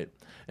dollars, right?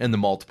 And the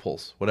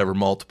multiples, whatever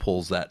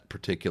multiples that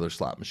particular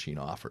slot machine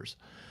offers.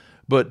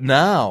 But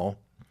now,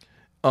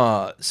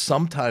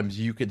 sometimes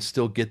you can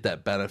still get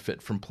that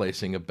benefit from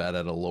placing a bet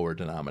at a lower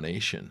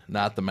denomination,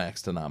 not the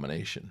max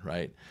denomination,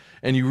 right?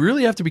 And you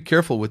really have to be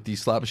careful with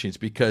these slot machines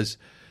because,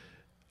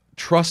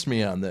 trust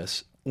me on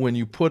this, when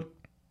you put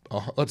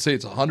let's say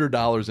it's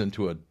 $100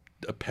 into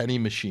a penny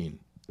machine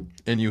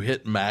and you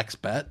hit max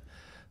bet,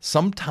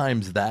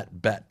 sometimes that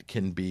bet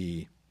can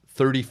be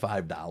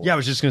 $35. Yeah, I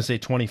was just going to say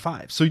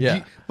 25. So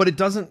but it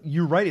doesn't,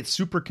 you're right, it's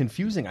super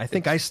confusing. I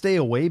think I stay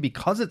away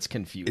because it's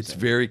confusing. It's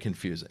very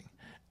confusing.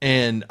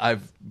 And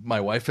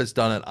my wife has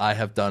done it, I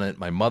have done it,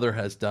 my mother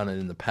has done it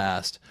in the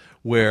past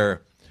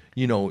where,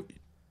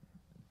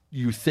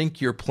 you think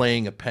you're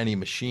playing a penny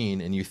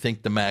machine and you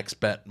think the max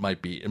bet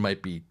might be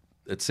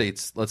let's say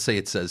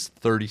it says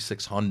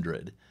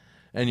 3,600,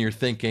 and you're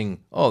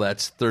thinking, oh,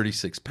 that's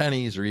 36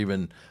 pennies or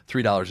even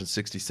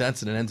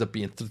 $3.60, and it ends up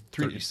being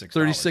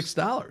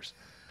 $36.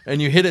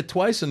 And you hit it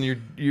twice, and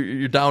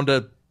you're down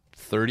to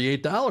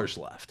 $38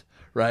 left,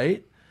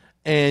 right?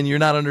 And you're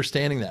not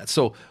understanding that.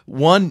 So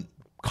one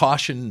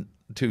caution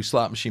to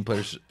slot machine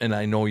players, and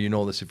I know you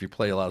know this if you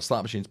play a lot of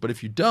slot machines, but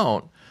if you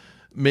don't,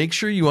 make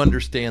sure you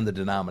understand the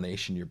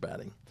denomination you're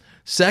betting.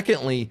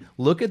 Secondly,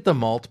 look at the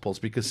multiples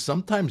because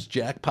sometimes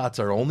jackpots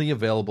are only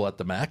available at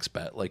the max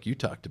bet, like you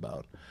talked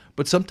about,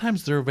 but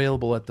sometimes they're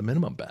available at the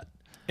minimum bet.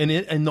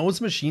 And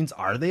those machines,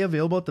 are they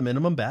available at the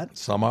minimum bet?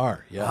 Some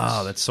are, yes.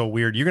 Oh, that's so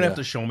weird. You're going to have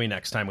to show me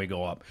next time we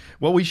go up.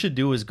 What we should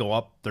do is go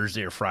up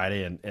Thursday or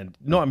Friday. And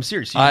no, I'm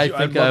serious. I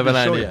think I have an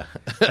idea.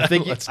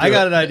 I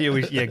got an idea.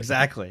 Yeah,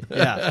 exactly.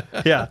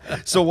 Yeah.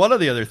 So one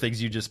of the other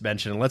things you just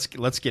mentioned, and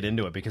let's get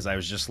into it because I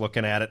was just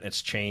looking at it and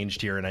it's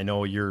changed here. And I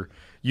know you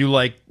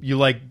like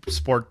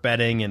sport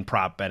betting and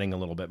prop betting a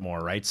little bit more,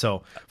 right?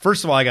 So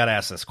first of all, I got to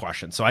ask this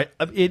question. So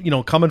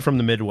coming from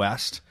the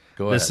Midwest,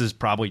 this is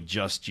probably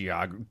just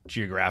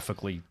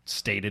geographically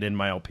stated, in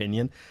my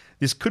opinion.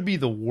 This could be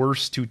the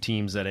worst two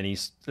teams that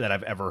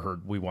I've ever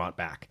heard we want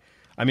back.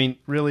 I mean,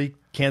 really,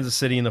 Kansas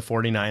City and the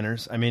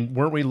 49ers. I mean,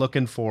 weren't we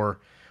looking for,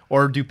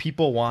 or do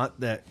people want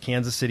that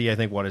Kansas City, I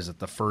think, what is it,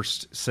 the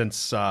first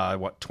since,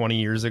 20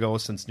 years ago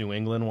since New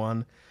England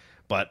won?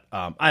 But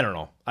I don't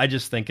know. I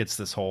just think it's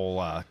this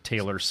whole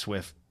Taylor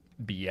Swift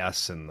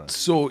BS.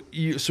 So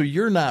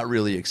you're not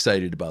really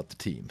excited about the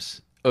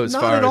teams? Not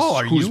at all.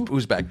 Are you?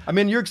 Who's back? I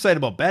mean, you're excited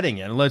about betting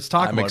it. Let's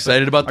talk about it. I'm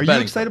excited about the betting. Are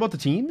you excited about the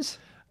teams?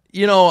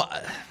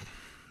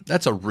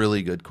 That's a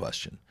really good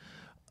question.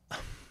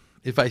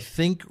 If I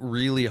think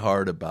really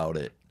hard about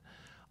it,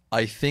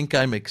 I think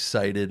I'm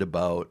excited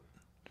about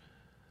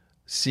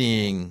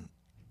seeing.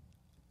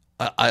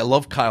 I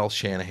love Kyle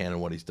Shanahan and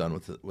what he's done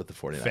with the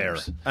 49ers. Fair.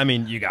 I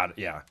mean, you got it,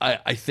 yeah.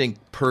 I think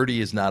Purdy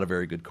is not a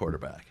very good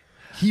quarterback.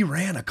 He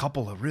ran a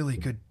couple of really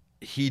good.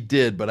 He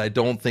did, but I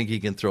don't think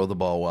he can throw the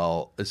ball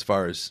well. As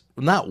far as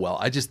not well,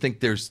 I just think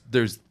there's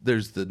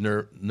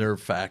the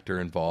nerve factor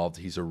involved.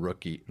 He's a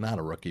rookie, not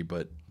a rookie,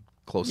 but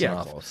close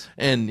enough. Close.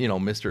 And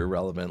Mr.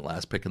 Irrelevant,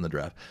 last pick in the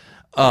draft.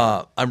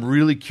 I'm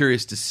really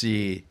curious to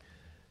see,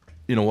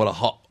 what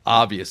a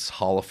obvious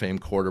Hall of Fame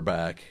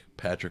quarterback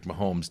Patrick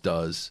Mahomes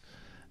does,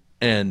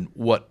 and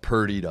what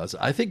Purdy does.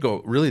 I think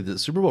really the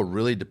Super Bowl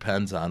really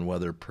depends on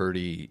whether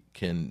Purdy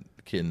can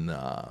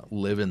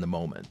live in the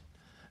moment.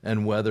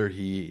 and whether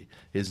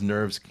his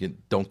nerves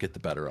don't get the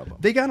better of him.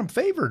 They got him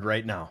favored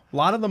right now. A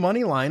lot of the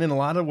money line and a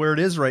lot of where it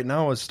is right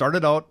now is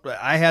started out.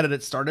 I had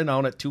it started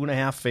out at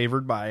 2.5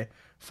 favored by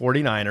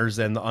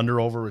 49ers, and the under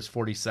over was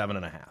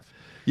 47.5.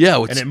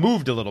 Yeah, and it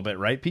moved a little bit,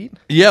 right, Pete?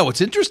 Yeah,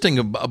 what's interesting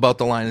about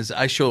the line is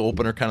I show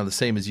opener kind of the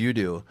same as you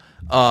do,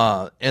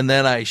 and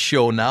then I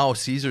show now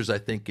Caesars I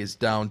think is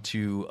down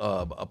to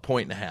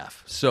 1.5.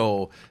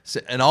 So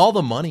and all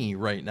the money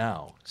right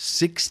now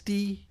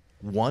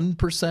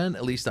 61%.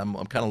 At least I'm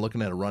kind of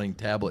looking at a running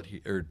tablet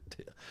here, or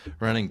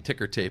running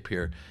ticker tape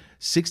here.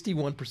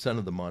 61%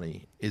 of the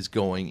money is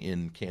going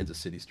in Kansas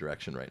City's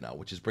direction right now,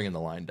 which is bringing the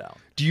line down.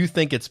 Do you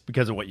think it's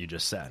because of what you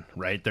just said?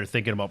 Right, they're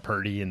thinking about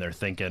Purdy and they're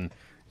thinking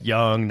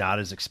young, not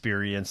as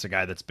experienced, a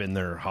guy that's been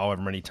there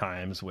however many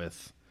times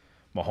with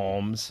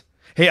Mahomes.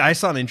 Hey, I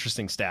saw an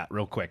interesting stat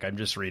real quick. I'm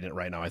just reading it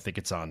right now. I think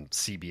it's on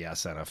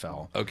CBS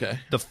NFL. Okay.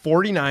 The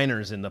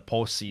 49ers in the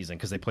postseason,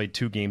 because they played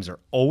 2 games, are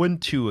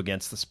 0-2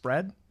 against the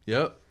spread.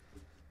 Yep.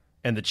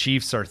 And the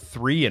Chiefs are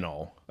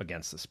 3-0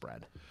 against the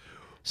spread.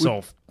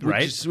 So,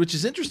 which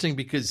is interesting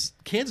because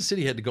Kansas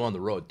City had to go on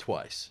the road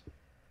twice,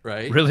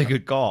 right? Really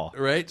good call.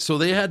 Right? So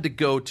they had to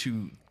go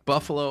to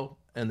Buffalo,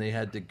 and they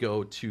had to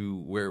go to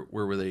where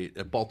were they?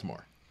 At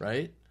Baltimore,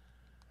 right?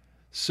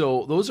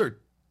 So those are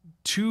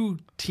 2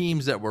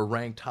 teams that were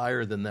ranked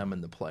higher than them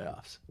in the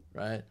playoffs,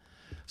 right?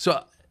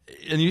 So,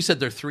 and you said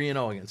they're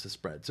 3-0 against the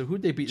spread. So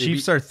who'd they beat?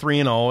 Chiefs are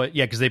 3-0.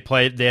 Yeah, because they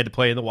had to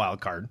play in the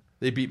wild card.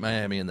 They beat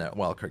Miami in that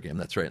wild card game.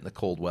 That's right, in the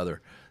cold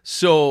weather.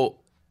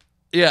 So,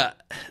 yeah,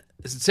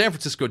 San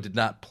Francisco did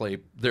not play.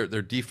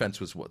 Their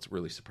defense was what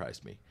really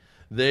surprised me.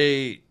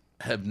 They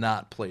have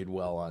not played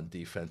well on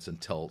defense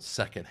until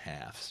second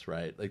halves,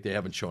 right? Like they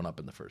haven't shown up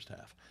in the first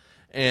half.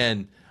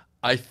 And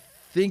I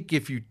think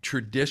if you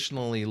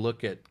traditionally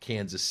look at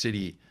Kansas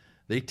City,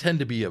 they tend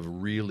to be a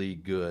really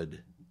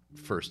good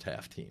first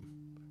half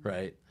team,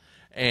 right?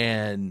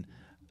 And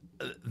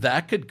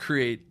that could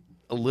create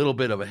a little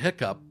bit of a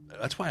hiccup.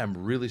 That's why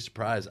I'm really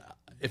surprised.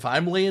 If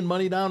I'm laying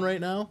money down right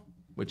now,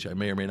 which I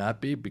may or may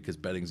not be because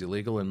betting's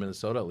illegal in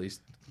Minnesota, at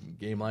least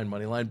game line,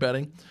 money line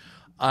betting,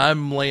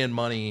 I'm laying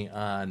money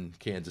on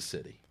Kansas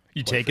City.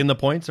 You taking the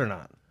points or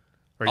not?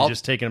 Or are you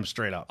just taking them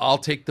straight up? I'll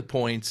take the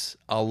points.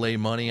 I'll lay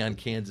money on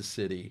Kansas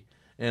City,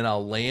 and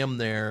I'll lay them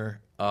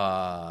there.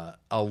 I'll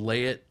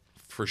lay it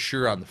for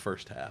sure on the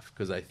first half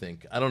because I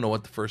don't know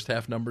what the first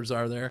half numbers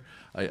are there.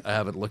 I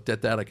haven't looked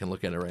at that. I can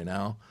look at it right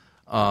now.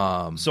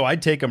 So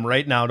I'd take them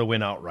right now to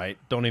win outright.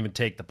 Don't even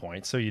take the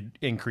points. So you'd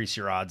increase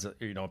your odds,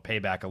 pay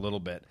back a little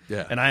bit.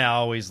 Yeah. And I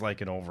always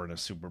like an over in a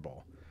Super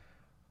Bowl.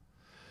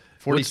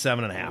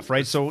 47.5,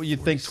 right? So you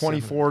think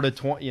 24 to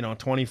 20,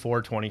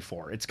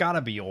 24-24. It's got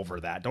to be over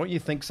that. Don't you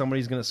think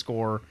somebody's going to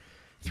score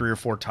 3 or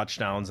 4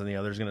 touchdowns and the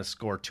other's going to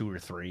score 2 or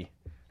 3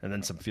 and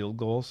then some field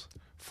goals?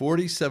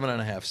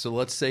 47.5. So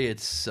let's say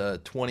it's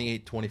a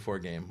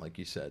 28-24 game, like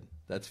you said.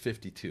 That's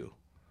 52.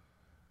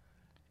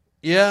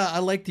 Yeah, I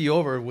like the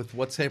over with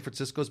what San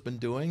Francisco's been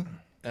doing.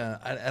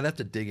 I'd have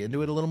to dig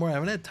into it a little more. I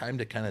haven't had time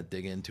to kind of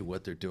dig into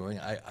what they're doing.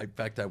 In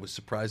fact, I was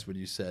surprised when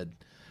you said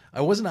 – I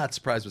was not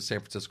surprised with San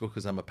Francisco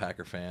because I'm a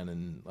Packer fan,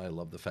 and I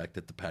love the fact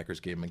that the Packers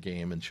gave them a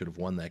game and should have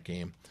won that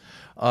game.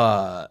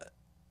 But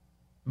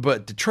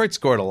Detroit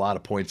scored a lot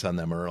of points on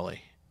them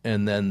early,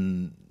 and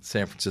then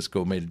San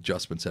Francisco made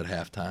adjustments at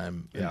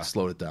halftime and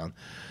slowed it down.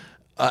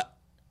 I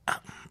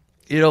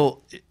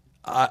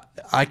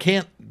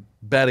can't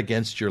bet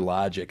against your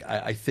logic.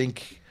 I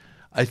think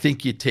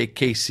you take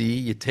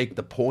KC, you take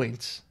the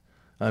points.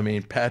 I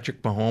mean,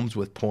 Patrick Mahomes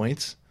with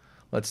points.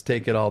 Let's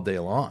take it all day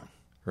long,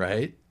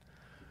 right?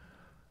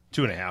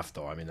 2.5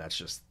 though. I mean, that's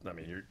just. I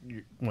mean,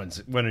 when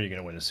are you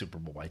going to win a Super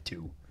Bowl by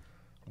 2?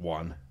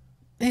 1.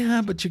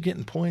 Yeah, but you're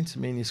getting points.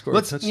 I mean, you scored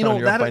a touchdown.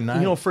 You're up by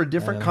 9. For a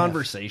different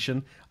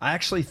conversation, I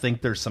actually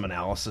think there's some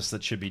analysis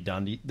that should be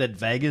done. That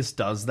Vegas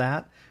does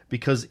that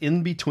because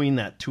in between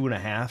that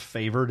 2.5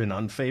 favored and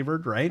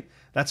unfavored, right?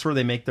 That's where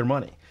they make their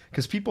money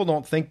because people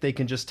don't think they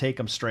can just take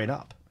them straight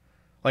up.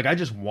 Like I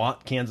just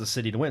want Kansas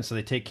City to win, so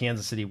they take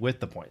Kansas City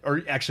with the point.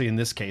 Or actually, in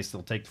this case,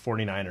 they'll take the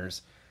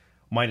 49ers.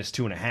 minus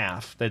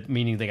 2.5, that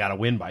meaning they got to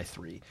win by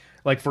 3.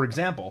 Like, for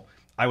example,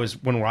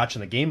 when watching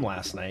the game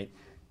last night,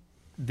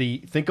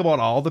 think about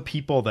all the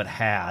people that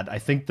I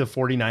think the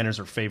 49ers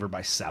are favored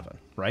by 7,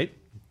 right?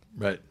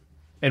 Right.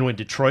 And when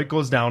Detroit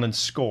goes down and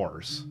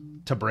scores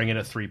to bring in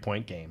a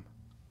 3-point game,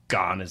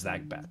 gone is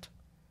that bet.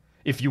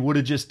 If you would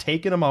have just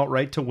taken them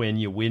outright to win,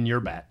 you win your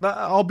bet,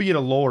 albeit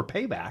a lower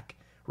payback,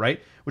 right?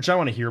 Which I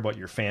want to hear about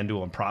your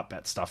FanDuel and prop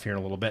bet stuff here in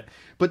a little bit.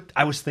 But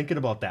I was thinking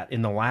about that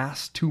in the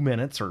last 2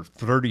 minutes or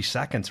 30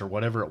 seconds or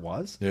whatever it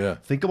was. Yeah.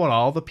 Think about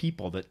all the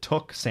people that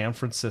took San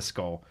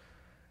Francisco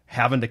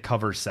having to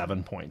cover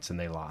 7 points and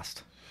they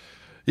lost.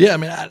 Yeah, I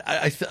mean,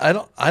 I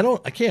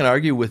can't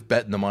argue with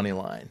betting the money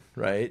line,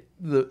 right?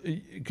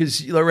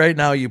 Because right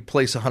now you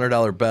place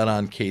 $100 bet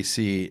on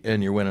KC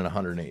and you're winning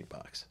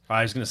 $108.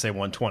 I was going to say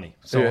 120,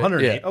 so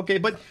 108. Yeah. Okay,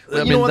 but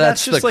I mean,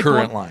 that's just the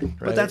current line,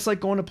 right? But that's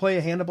like going to play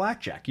a hand of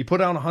blackjack. You put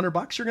down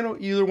 $100, you're going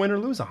to either win or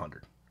lose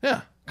 100.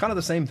 Yeah, kind of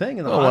the same thing.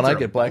 And Well, when I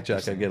get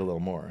blackjack, I get a little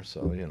more.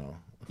 So,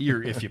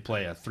 if you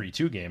play a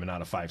 3-2 game and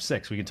not a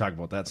 5-6, we can talk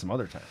about that some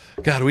other time.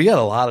 God, we got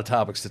a lot of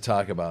topics to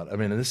talk about. I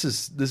mean, this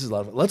is a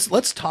lot of fun.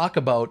 Let's talk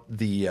about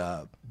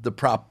the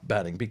prop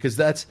betting, because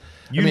that's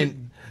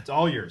it's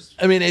all yours.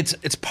 I mean,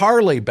 it's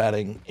parlay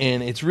betting,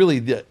 and it's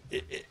really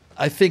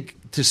I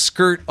think to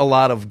skirt a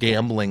lot of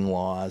gambling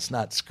laws,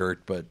 not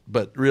skirt, but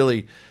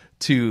really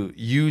to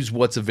use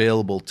what's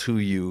available to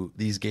you.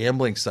 These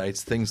gambling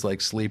sites, things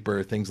like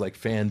Sleeper, things like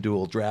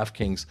FanDuel,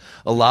 DraftKings,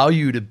 allow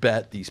you to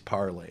bet these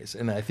parlays,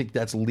 and I think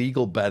that's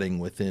legal betting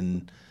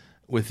within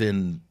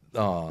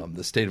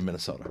the state of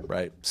Minnesota,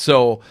 right?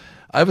 So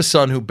I have a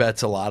son who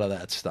bets a lot of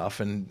that stuff,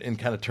 and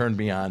kind of turned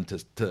me on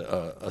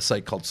to a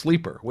site called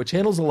Sleeper, which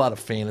handles a lot of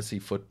fantasy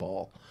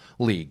football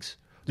leagues.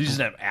 Do you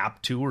just have an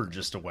app too, or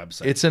just a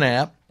website? It's an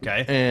app,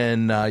 okay,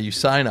 and you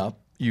sign up.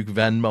 You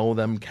Venmo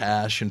them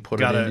cash and put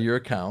it into your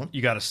account.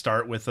 You got to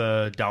start with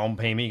a down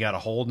payment. You got to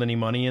hold any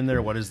money in there.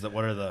 What are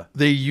the?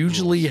 They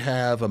usually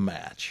have a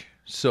match,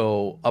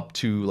 so up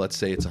to, let's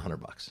say it's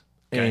 $100,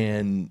 okay.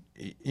 And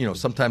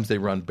sometimes they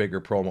run bigger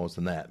promos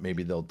than that.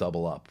 Maybe they'll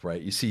double up,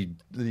 right? You see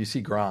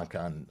Gronk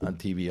on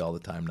TV all the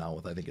time now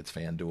with, I think it's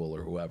FanDuel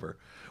or whoever,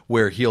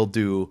 where he'll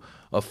do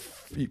a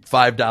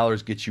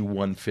 $5 gets you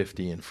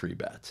 $150 in free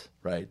bets,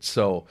 right?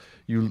 So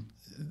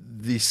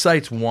these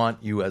sites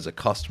want you as a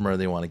customer.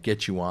 They want to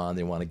get you on.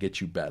 They want to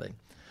get you betting.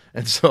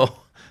 And so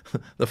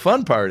the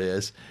fun part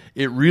is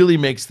it really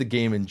makes the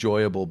game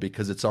enjoyable,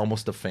 because it's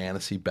almost a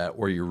fantasy bet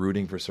where you're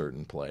rooting for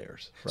certain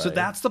players. Right? So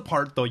that's the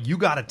part, though, you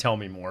got to tell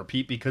me more,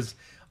 Pete, because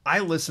I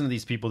listen to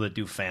these people that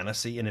do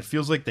fantasy, and it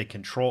feels like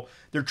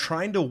they're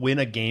trying to win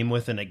a game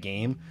within a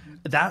game.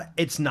 That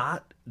it's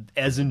not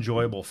as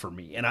enjoyable for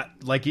me. And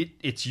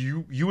it's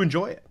you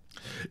enjoy it.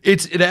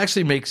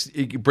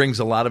 It brings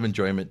a lot of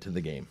enjoyment to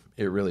the game.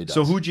 It really does.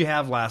 So who'd you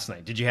have last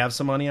night? Did you have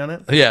some money on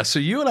it? Yeah, so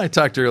you and I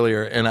talked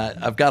earlier, and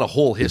I've got a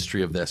whole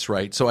history of this,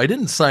 right? So I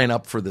didn't sign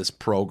up for this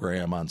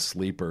program on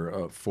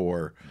Sleeper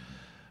for,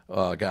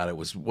 it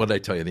was, what did I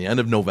tell you, the end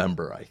of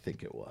November, I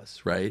think it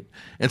was, right?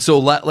 And so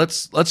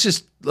let's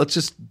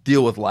just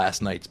deal with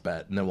last night's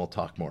bet, and then we'll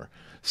talk more.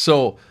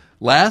 So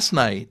last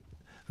night,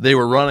 they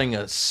were running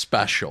a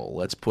special,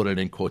 let's put it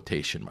in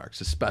quotation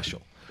marks, a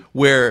special,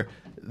 where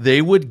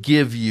they would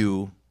give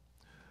you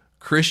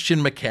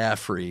Christian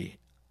McCaffrey,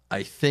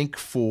 I think,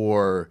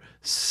 for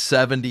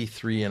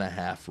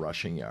 73.5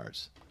 rushing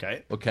yards.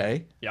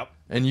 Okay? Yep.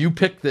 And you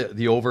pick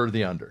the over or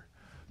the under.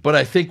 But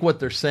I think what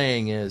they're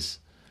saying is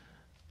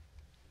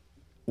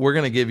we're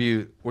going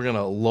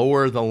to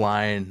lower the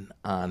line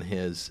on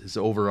his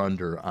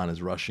over-under on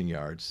his rushing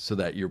yards, so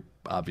that you're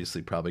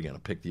obviously probably going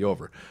to pick the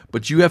over.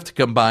 But you have to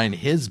combine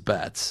his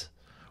bets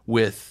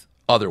with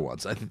other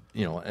ones.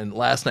 And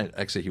last night,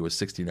 actually, he was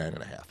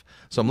 69.5.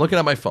 So I'm looking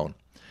at my phone.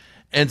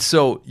 And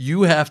so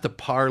you have to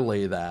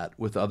parlay that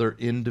with other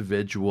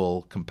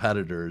individual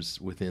competitors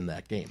within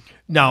that game.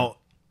 Now,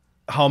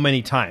 how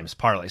many times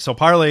parlay? So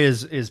parlay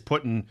is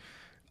putting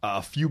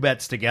a few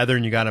bets together,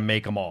 and you got to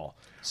make them all.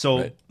 So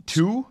right.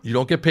 2? You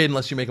don't get paid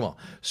unless you make them all.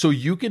 So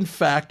you can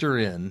factor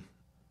in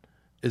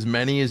as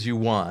many as you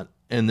want,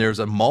 and there's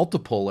a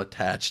multiple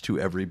attached to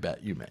every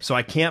bet you make. So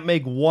I can't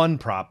make one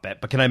prop bet,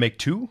 but can I make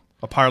 2?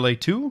 A parlay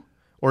 2?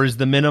 Or is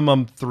the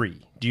minimum 3?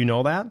 Do you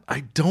know that?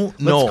 I don't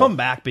know. Let's come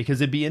back,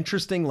 because it'd be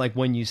interesting, like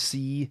when you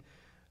see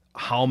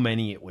how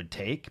many it would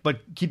take.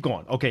 But keep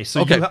going. Okay,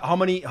 so how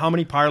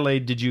many parlay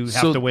did you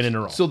have to win in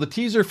a row? So the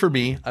teaser for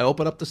me, I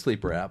open up the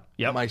Sleeper app.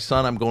 Yep. My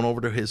son, I'm going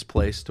over to his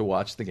place to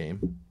watch the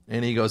game,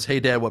 and he goes, "Hey,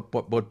 Dad,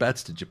 what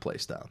bets did you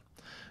place down?"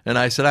 And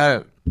I said,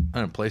 I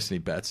didn't place any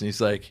bets. And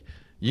he's like,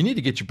 "You need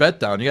to get your bet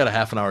down. You got a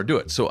half an hour to do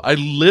it." So I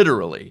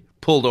literally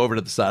pulled over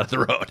to the side of the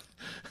road.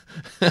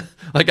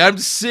 Like I'm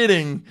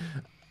sitting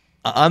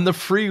on the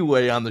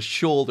freeway on the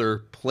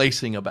shoulder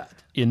placing a bet.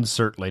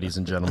 Insert, ladies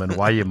and gentlemen,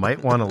 why you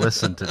might want to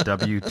listen to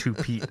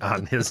W2 Pete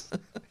on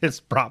his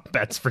prop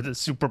bets for the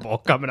Super Bowl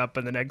coming up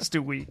in the next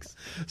 2 weeks.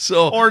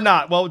 So or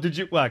not. Well,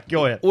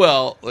 go ahead.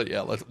 Well,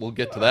 yeah, we'll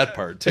get to that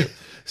part too.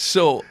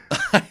 So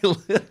I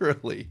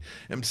literally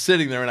am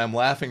sitting there and I'm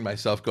laughing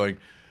myself going,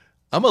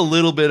 I'm a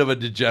little bit of a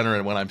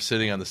degenerate when I'm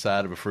sitting on the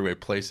side of a freeway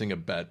placing a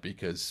bet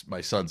because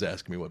my son's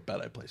asking me what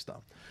bet I placed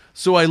on.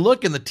 So I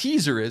look, and the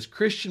teaser is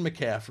Christian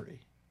McCaffrey.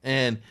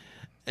 And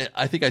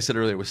I think I said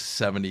earlier it was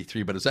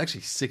 73, but it's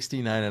actually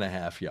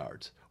 69.5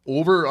 yards.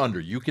 Over or under,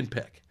 you can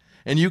pick.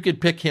 And you can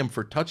pick him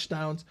for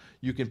touchdowns.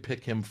 You can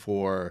pick him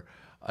for,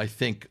 I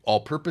think,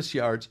 all-purpose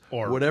yards.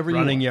 Or whatever you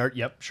want. running yard.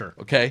 Yep, sure.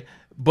 Okay?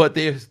 But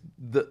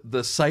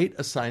the site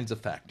assigns a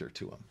factor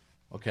to him.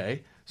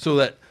 Okay?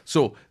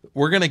 So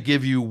we're going to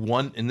give you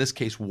in this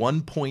case,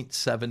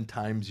 1.7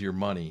 times your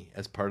money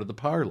as part of the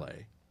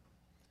parlay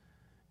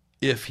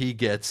if he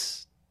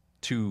gets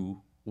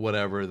to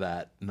whatever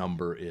that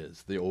number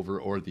is, the over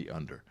or the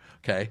under,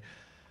 okay?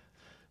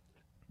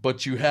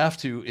 But you have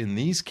to, in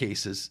these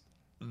cases,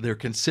 they're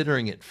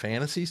considering it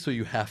fantasy, so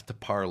you have to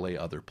parlay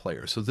other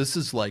players. So this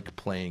is like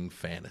playing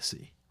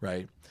fantasy,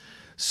 right?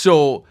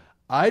 So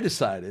I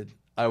decided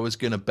I was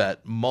going to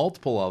bet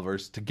multiple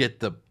overs to get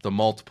the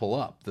multiple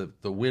up,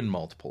 the win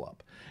multiple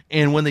up.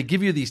 And when they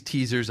give you these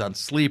teasers on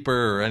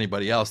Sleeper or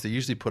anybody else, they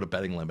usually put a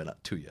betting limit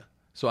up to you.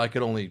 So I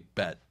could only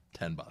bet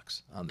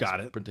 $10 on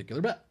this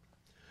particular bet.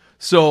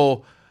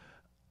 So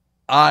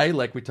I,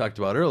 like we talked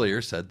about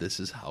earlier, said this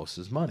is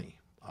house's money.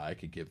 I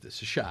could give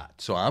this a shot.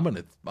 So I'm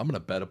gonna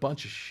bet a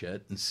bunch of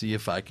shit and see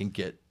if I can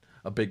get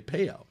a big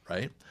payout,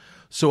 right?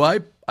 So I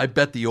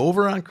bet the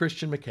over on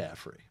Christian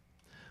McCaffrey.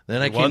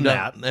 Then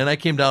I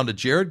came down to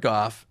Jared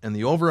Goff, and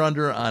the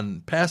over-under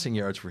on passing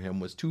yards for him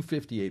was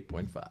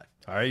 258.5.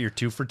 All right, you're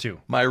 2 for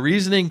 2. My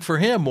reasoning for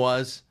him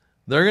was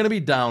they're going to be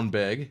down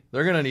big.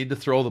 They're going to need to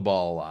throw the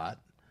ball a lot.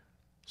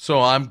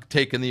 So I'm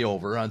taking the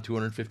over on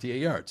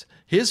 258 yards.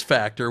 His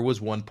factor was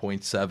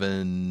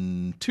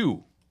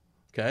 1.72.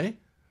 Okay?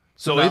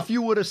 So now, if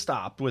you would have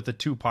stopped with a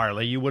 2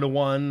 parlay, you would have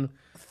won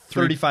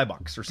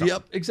 $35 or something.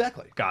 Yep,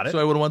 exactly. Got it. So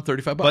I would have won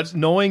 $35. But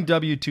knowing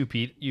W2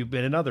 Pete, you've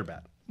been another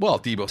bet. Well,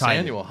 Deebo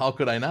Samuel, how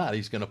could I not?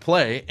 He's going to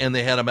play, and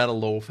they had him at a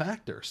low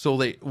factor. So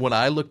when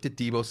I looked at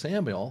Deebo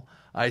Samuel,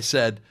 I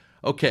said,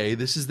 okay,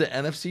 this is the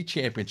NFC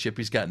Championship.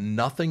 He's got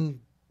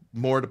nothing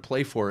more to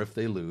play for if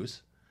they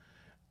lose.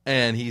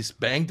 And he's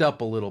banged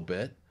up a little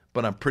bit,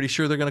 but I'm pretty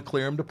sure they're going to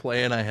clear him to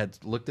play. And I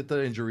had looked at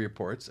the injury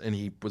reports, and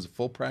he was a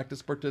full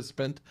practice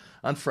participant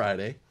on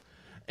Friday.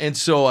 And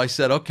so I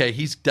said, okay,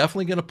 he's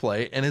definitely going to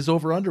play. And his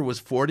over-under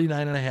was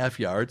 49.5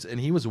 yards,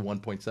 and he was a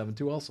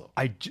 1.72 also.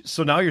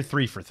 So now you're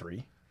 3 for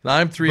 3. Now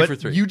I'm 3 for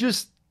 3. You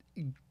just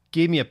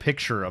gave me a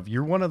picture of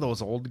you're one of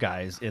those old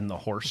guys in the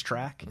horse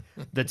track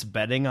that's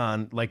betting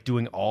on like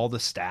doing all the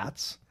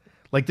stats.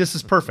 Like this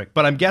is perfect,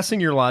 but I'm guessing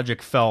your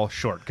logic fell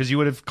short because you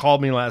would have called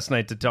me last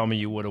night to tell me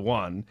you would have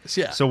won.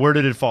 Yeah. So where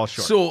did it fall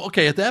short? So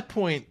okay, at that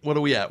point, what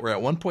are we at? We're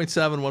at 1.7,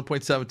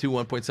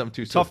 1.72,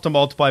 1.72. So tough to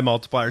multiply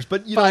multipliers,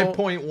 but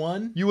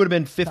 5.1. You would have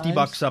been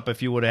 $50 up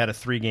if you would have had a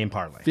 3-game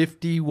parlay.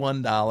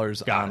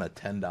 $51 on a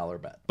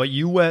 $10 bet. But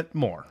you went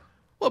more.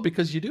 Well,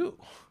 because you do.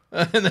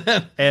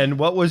 And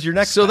what was your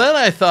next? So then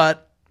I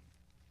thought,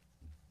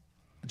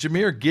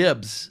 Jahmyr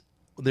Gibbs,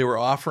 they were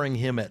offering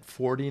him at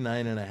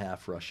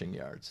 49.5 rushing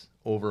yards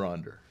over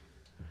under,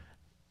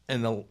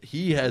 and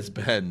he has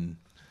been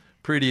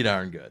pretty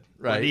darn good,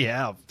 right? What do you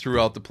have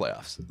throughout the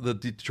playoffs? The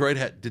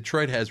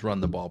Detroit has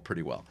run the ball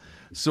pretty well.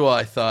 So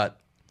I thought,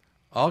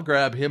 I'll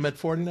grab him at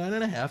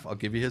 49.5. I'll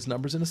give you his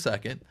numbers in a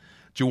second.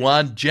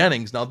 Juwan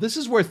Jennings. Now this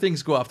is where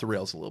things go off the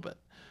rails a little bit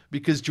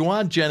because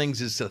Juwan Jennings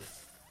is a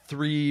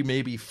 3,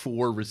 maybe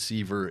 4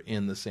 receiver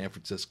in the San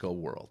Francisco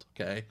world,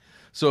 okay?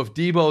 So if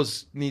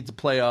Debo's needs a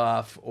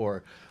playoff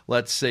or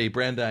let's say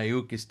Brandon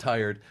Ayuk is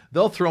tired,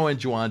 they'll throw in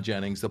Juwan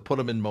Jennings. They'll put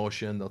him in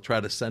motion. They'll try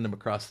to send him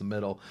across the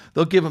middle.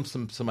 They'll give him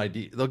some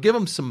idea. They'll give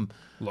him some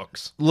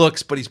looks,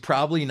 but he's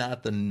probably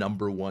not the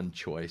number 1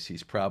 choice.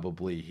 He's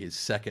probably his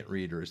second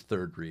read or his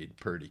third read,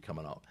 Purdy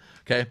coming out,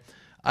 okay?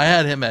 They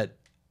had him at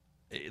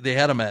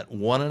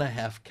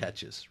 1.5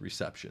 catches,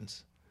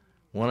 receptions,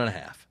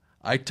 1.5.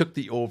 I took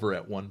the over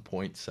at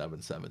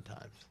 1.77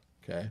 times,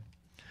 okay?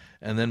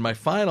 And then my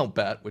final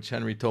bet, which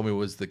Henry told me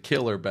was the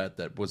killer bet,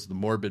 that was the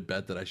morbid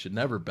bet that I should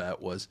never bet,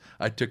 was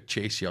I took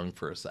Chase Young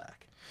for a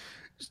sack.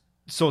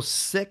 So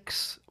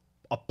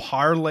a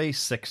parlay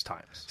 6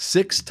 times.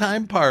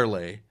 6-time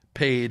parlay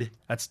paid.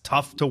 That's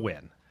tough to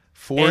win.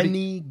 40,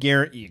 any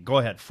guarantee. Go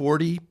ahead.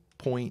 40.4.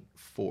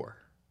 So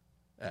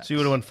you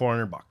would have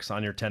won $400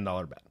 on your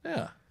 $10 bet.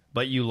 Yeah.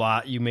 But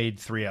you made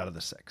 3 out of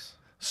the 6.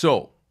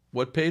 So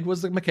what paid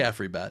was the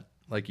McCaffrey bet,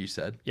 like you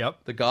said. Yep.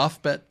 The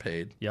Goff bet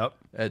paid. Yep.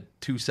 At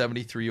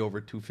 273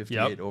 over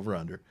 258 over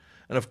under.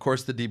 And of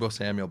course the Deebo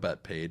Samuel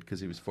bet paid because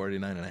he was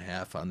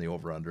 49.5 on the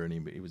over under and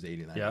he was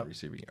 89 on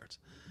receiving yards.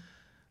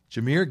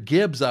 Jahmyr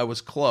Gibbs, I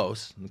was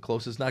close. And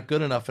close is not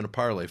good enough in a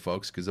parlay,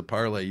 folks, because a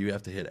parlay you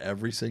have to hit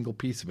every single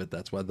piece of it.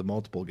 That's why the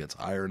multiple gets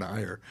higher and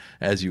higher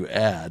as you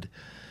add.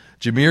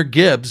 Jahmyr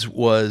Gibbs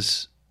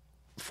was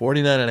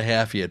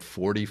 49.5. He had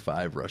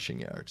 45 rushing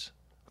yards.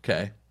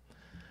 Okay.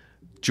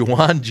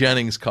 Juwan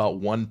Jennings caught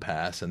 1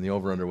 pass, and the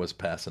over-under was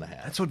pass and a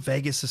half. That's what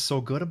Vegas is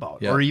so good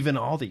about, Yep. or even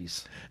all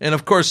these. And,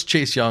 of course,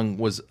 Chase Young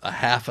was a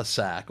half a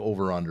sack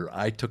over-under.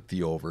 I took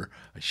the over.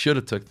 I should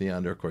have took the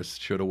under. Of course,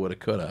 shoulda, woulda,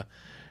 coulda.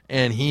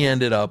 And he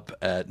ended up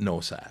at no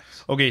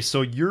sacks. Okay,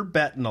 so you're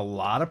betting a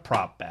lot of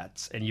prop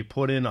bets, and you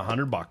put in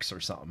 $100 or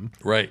something.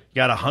 Right. You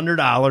got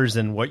 $100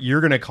 in what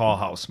you're going to call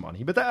house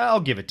money, but I'll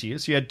give it to you.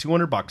 So you had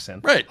 $200 in.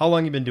 Right. How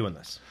long have you been doing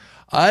this?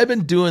 I've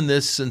been doing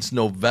this since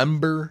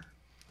November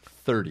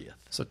 30th.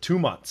 So 2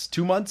 months.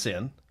 2 months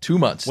in. 2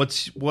 months.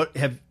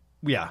 Okay.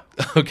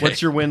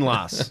 What's your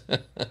win-loss?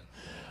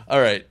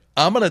 All right.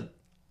 I'm gonna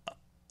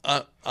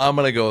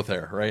go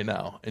there right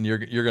now, and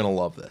you're gonna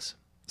love this.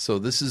 So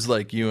this is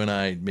like you and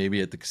I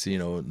maybe at the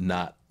casino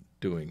not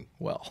doing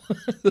well.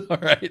 All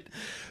right.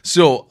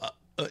 So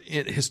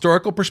in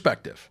historical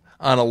perspective,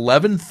 on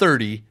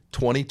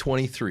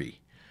 11/30/2023,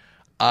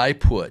 I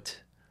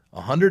put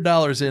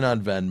 $100 in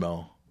on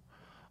Venmo,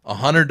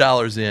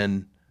 $100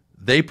 in.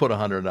 They put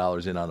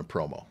 $100 in on a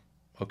promo.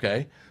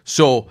 Okay.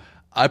 So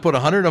I put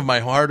 $100 of my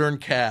hard-earned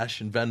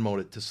cash and Venmoed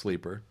it to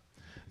Sleeper.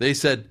 They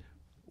said,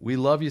 we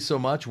love you so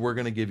much, we're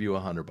going to give you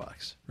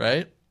 $100,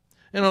 right?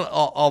 And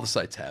all the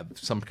sites have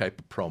some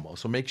type of promo.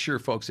 So make sure,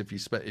 folks, if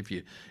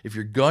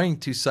you're going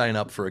to sign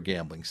up for a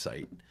gambling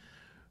site,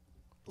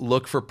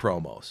 look for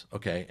promos,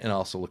 okay? And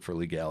also look for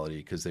legality,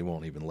 because they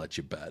won't even let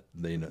you bet.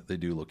 They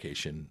do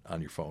location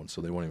on your phone,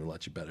 so they won't even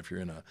let you bet if you're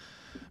in a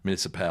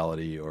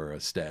municipality or a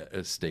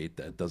state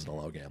that doesn't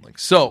allow gambling.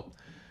 So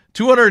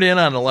 200 in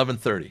on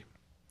 11:30.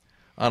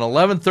 On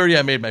 11:30,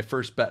 I made my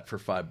first bet for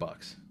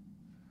 $5.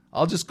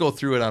 I'll just go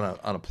through it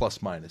on a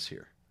plus minus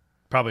here.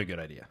 Probably a good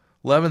idea.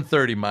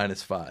 11:30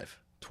 minus 5.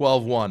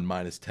 12:1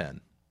 minus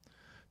 10.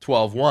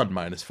 12:1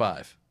 minus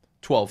 5.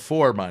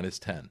 12:4 minus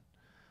 10.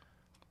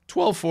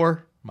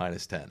 12:4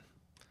 minus 10.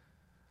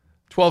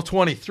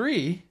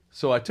 12:23.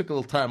 So I took a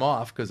little time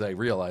off because I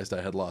realized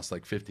I had lost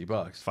like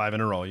 $50. 5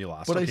 in a row you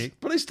lost. But Okay.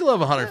 I still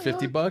have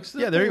 $150.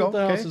 Yeah, there you go.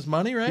 The Okay. house's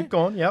money, right? Keep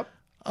going. Yep.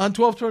 On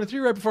 12/23,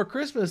 right before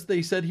Christmas,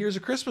 they said, "Here's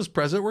a Christmas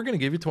present. We're going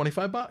to give you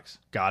 $25."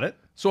 Got it.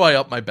 So I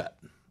upped my bet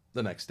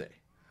the next day.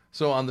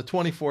 So on the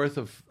 24th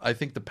of, I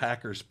think the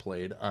Packers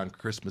played on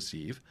Christmas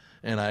Eve,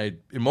 and I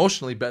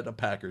emotionally bet a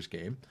Packers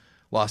game,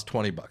 lost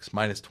 $20,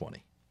 minus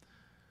 20.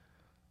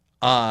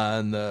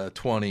 On the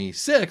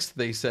 26th,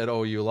 they said,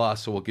 "Oh, you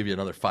lost, so we'll give you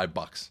another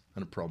 $5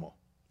 on a promo."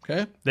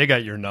 Okay? They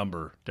got your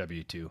number,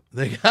 W2.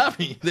 They got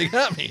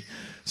me.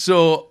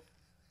 So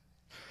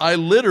I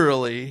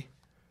literally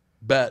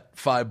bet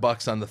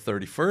 $5 on the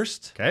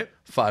 31st. Okay.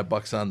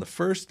 $5 on the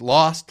 1st.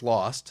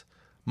 Lost.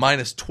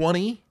 Minus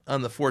 20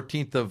 on the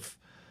 14th of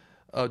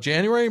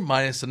January.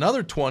 Minus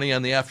another 20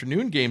 on the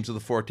afternoon games of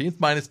the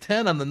 14th. Minus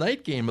 10 on the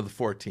night game of the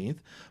 14th.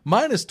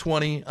 Minus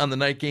 20 on the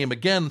night game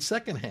again,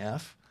 second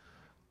half.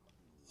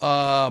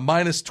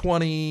 Minus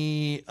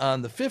 20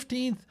 on the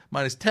 15th.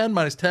 Minus 10,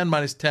 minus 10,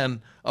 minus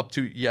 10 up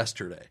to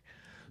yesterday.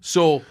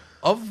 So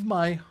of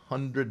my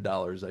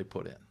 $100 I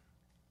put in,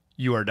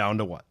 You are down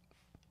to what?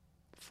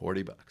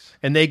 $40.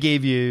 And they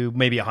gave you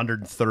maybe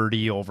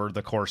 130 over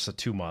the course of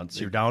 2 months.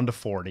 You're down to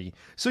 40.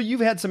 So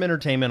you've had some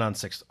entertainment on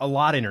a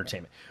lot of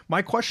entertainment.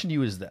 My question to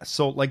you is this.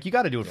 So like you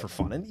got to do it for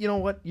fun. And you know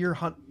what?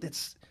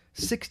 It's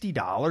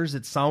 $60.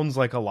 It sounds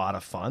like a lot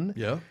of fun.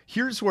 Yeah.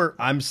 Here's where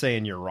I'm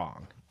saying you're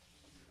wrong.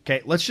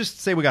 Okay. Let's just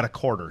say we got a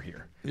quarter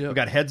here. Yep. We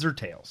got heads or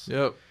tails.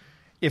 Yep.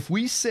 If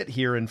we sit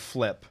here and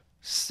flip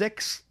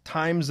 6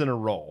 times in a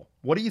row,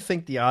 what do you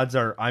think the odds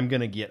are I'm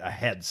going to get a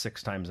head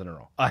 6 times in a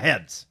row? A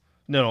heads.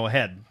 No,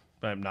 ahead.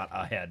 I'm not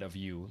ahead of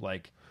you.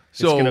 Like,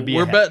 So it's gonna be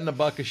we're ahead. betting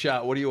 $1 a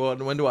shot. What do you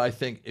want? When do I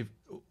think?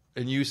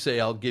 And you say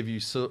I'll give you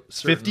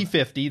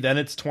 50-50, then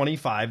it's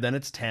 25, then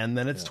it's 10,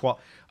 then it's 12.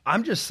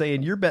 I'm just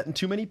saying you're betting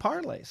too many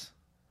parlays.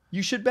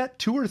 You should bet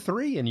 2 or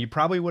 3, and you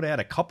probably would have had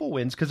a couple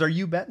wins. Because are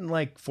you betting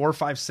like 4,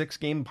 5, 6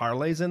 game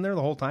parlays in there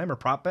the whole time, or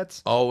prop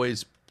bets?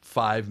 Always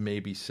 5,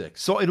 maybe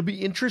 6. So it'll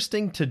be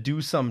interesting to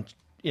do some,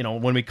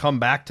 when we come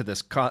back to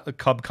this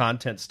Cub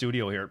content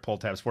studio here at Pull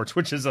Tab Sports,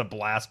 which is a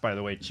blast, by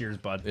the way. Cheers,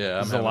 bud.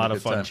 Yeah, it's a lot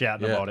of fun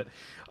chatting about it.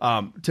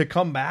 To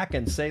come back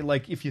and say,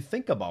 like, if you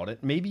think about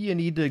it, maybe you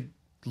need to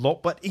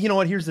but you know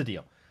what? Here's the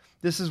deal.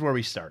 This is where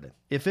we started.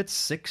 If it's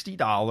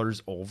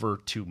 $60 over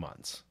 2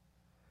 months,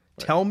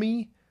 tell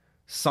me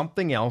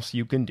something else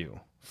you can do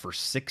for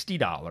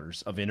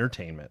 $60 of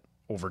entertainment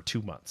over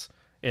 2 months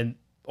and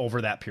over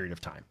that period of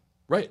time.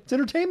 Right. It's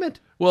entertainment.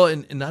 Well,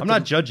 and I'm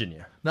not judging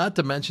you. Not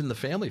to mention the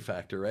family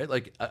factor, right?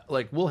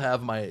 Like we'll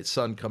have my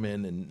son come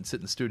in and sit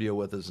in the studio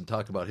with us and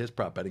talk about his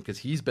prop betting, because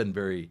he's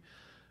been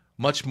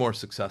much more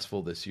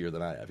successful this year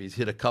than I have. He's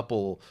hit a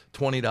couple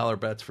 $20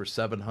 bets for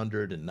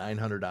 $700 and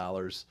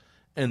 $900,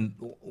 and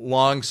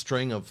long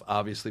string of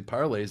obviously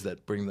parlays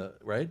that bring the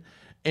right.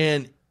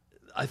 And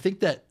I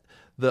think that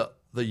the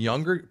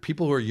younger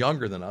people who are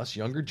younger than us,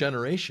 younger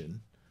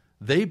generation,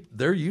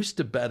 they're used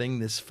to betting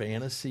this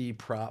fantasy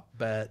prop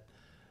bet,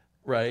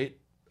 right?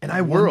 And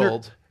I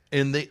world,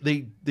 and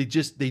they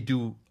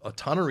do a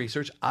ton of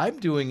research. I'm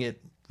doing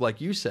it, like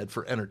you said,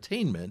 for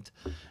entertainment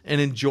and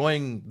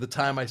enjoying the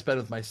time I spend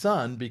with my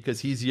son,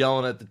 because he's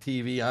yelling at the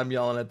TV, I'm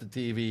yelling at the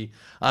TV,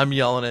 I'm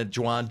yelling at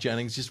Juwan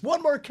Jennings, just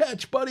one more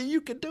catch, buddy,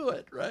 you can do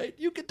it, right?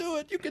 You can do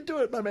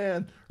it, my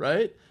man,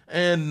 right?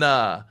 And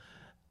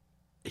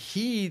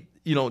he,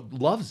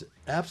 loves it,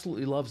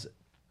 absolutely loves it,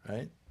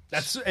 right?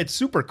 It's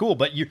super cool,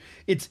 but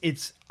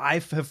I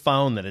have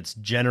found that it's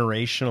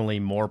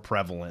generationally more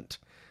prevalent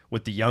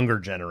with the younger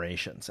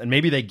generations, and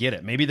maybe they get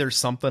it. Maybe there's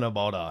something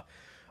about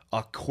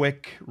a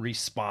quick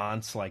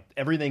response, like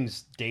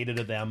everything's data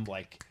to them,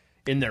 like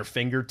in their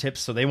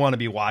fingertips, so they want to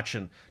be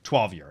watching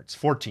 12 yards,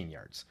 14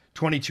 yards,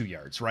 22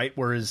 yards, right?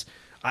 Whereas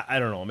I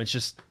don't know, it's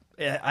just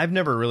I've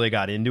never really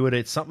got into it.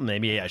 It's something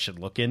maybe I should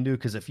look into,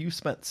 because if you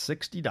spent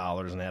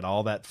 $60 and had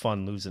all that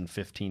fun losing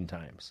 15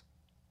 times,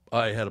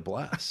 I had a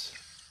blast.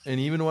 And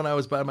even when I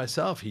was by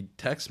myself, he'd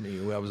text me.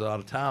 When I was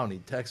out of town,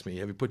 he'd text me,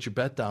 "Have you put your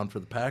bet down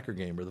for the Packer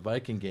game or the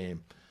Viking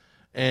game?"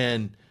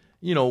 And,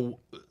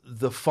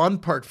 the fun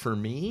part for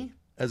me,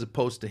 as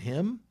opposed to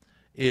him,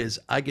 is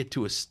I get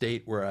to a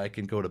state where I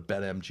can go to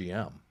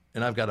BetMGM.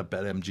 And I've got a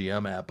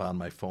BetMGM app on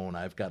my phone.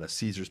 I've got a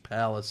Caesar's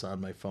Palace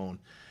on my phone.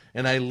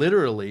 And I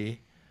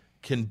literally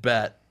can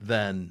bet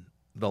then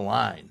the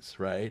lines,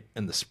 right,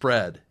 and the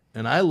spread.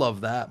 And I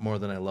love that more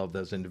than I love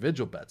those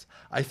individual bets.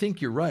 I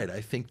think you're right.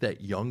 I think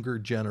that younger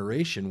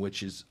generation,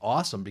 which is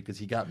awesome because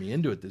he got me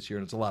into it this year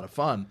and it's a lot of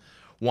fun,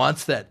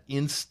 wants that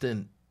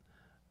instant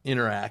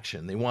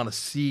interaction. They want to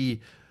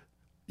see,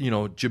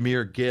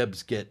 Jahmyr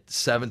Gibbs get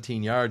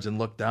 17 yards and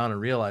look down and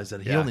realize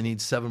that he only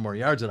needs 7 more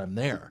yards and I'm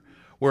there.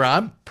 Where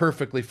I'm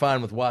perfectly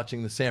fine with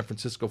watching the San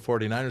Francisco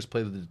 49ers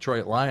play the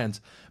Detroit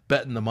Lions,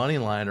 betting the money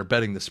line or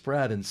betting the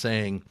spread and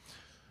saying,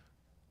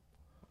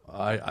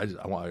 I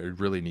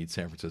really need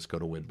San Francisco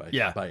to win by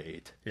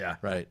 8. Yeah.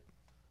 Right.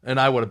 And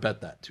I would have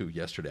bet that too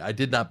yesterday. I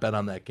did not bet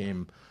on that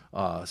game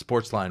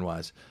sports line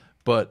wise,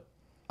 but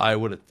I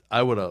would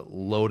have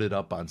loaded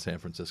up on San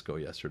Francisco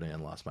yesterday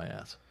and lost my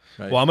ass.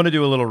 Right? Well, I'm going to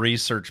do a little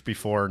research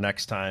before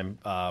next time,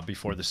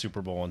 before the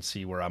Super Bowl, and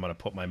see where I'm going to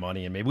put my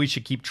money. And maybe we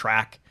should keep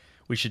track.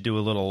 We should do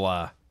a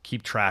little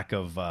keep track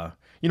of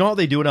how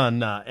they do it on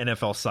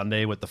NFL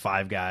Sunday with the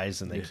 5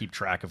 guys, and they keep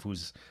track of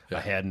who's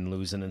ahead and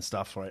losing and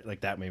stuff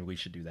like that. Maybe we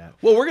should do that.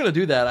 Well, we're going to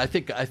do that. I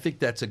think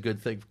that's a good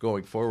thing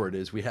going forward.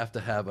 Is we have to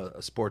have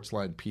a sports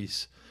line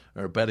piece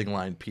or a betting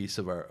line piece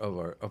of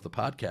the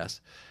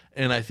podcast,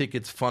 and I think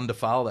it's fun to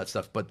follow that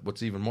stuff. But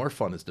what's even more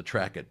fun is to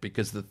track it,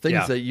 because the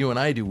things that you and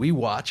I do, we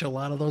watch a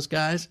lot of those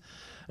guys,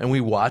 and we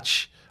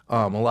watch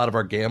a lot of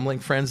our gambling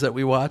friends that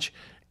we watch.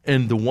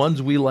 And the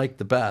ones we like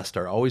the best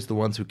are always the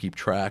ones who keep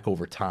track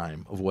over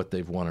time of what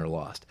they've won or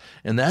lost.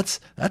 And that's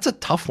a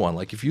tough one.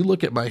 Like, if you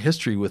look at my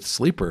history with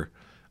Sleeper,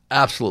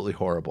 absolutely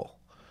horrible.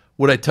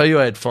 Would I tell you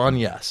I had fun?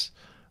 Yes.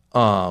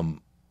 I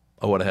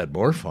would have had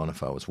more fun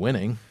if I was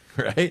winning,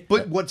 right?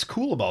 But what's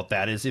cool about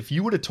that is if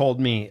you would have told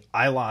me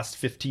I lost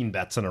 15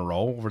 bets in a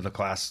row over the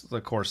course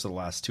of the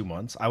last 2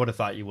 months, I would have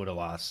thought you would have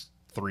lost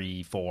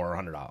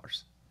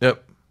 $300-$400.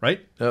 Yep.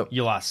 Right? Yep.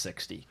 You lost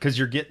 60 because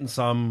you're getting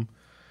some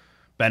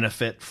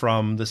benefit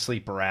from the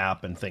Sleeper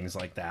app and things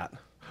like that.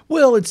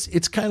 Well, it's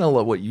kind of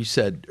like what you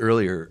said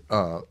earlier.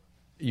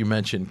 You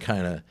mentioned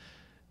kind of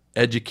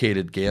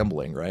educated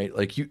gambling, right?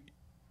 Like you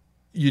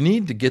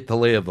need to get the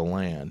lay of the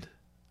land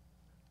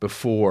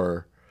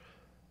before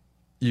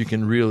you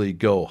can really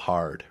go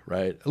hard,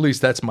 right? At least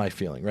that's my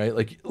feeling, right?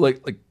 Like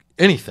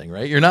anything,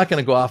 right? You're not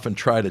going to go off and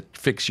try to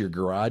fix your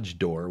garage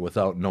door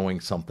without knowing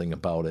something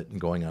about it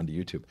and going onto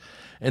YouTube.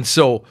 And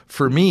so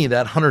for me,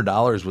 that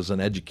 $100 was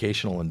an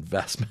educational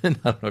investment.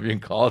 I don't know if you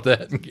can call it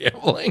that in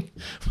gambling,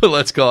 but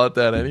let's call it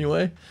that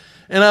anyway.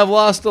 And I've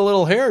lost a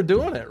little hair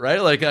doing it,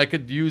 right? Like I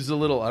could use a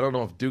little, I don't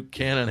know if Duke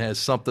Cannon has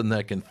something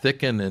that can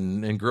thicken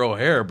and grow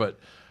hair, but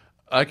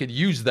I could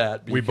use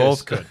that. We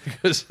both could.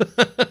 Because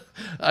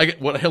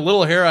what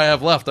little hair I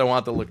have left, I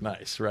want to look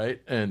nice,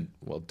 right? And,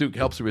 well, Duke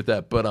helps me with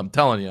that. But I'm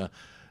telling you,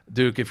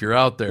 Duke, if you're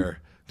out there,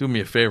 do me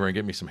a favor and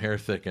get me some hair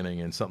thickening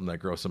and something that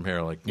grows some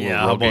hair. Like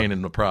Rogaine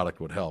in the product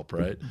would help,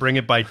 right? Bring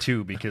it by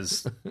 2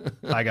 because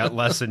I got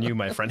less than you,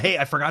 my friend. Hey,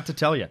 I forgot to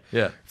tell you.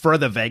 Yeah. For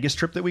the Vegas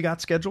trip that we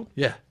got scheduled,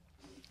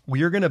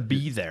 we are going to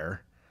be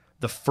there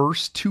the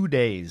first 2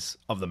 days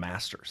of the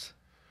Masters.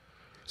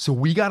 So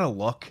we got to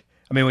look.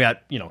 I mean, we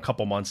got, a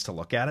couple months to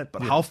look at it,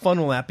 but how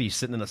fun will that be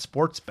sitting in a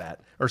sports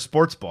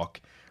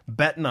book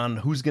betting on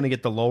who's going to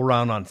get the low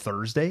round on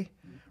Thursday,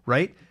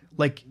 right?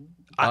 Like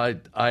I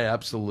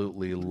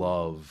absolutely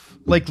love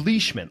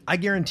Leishman. I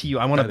guarantee you,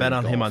 I want to bet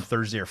on him on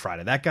Thursday or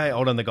Friday. That guy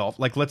out on the golf.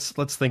 Like, let's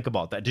think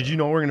about that. Did you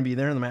know we're going to be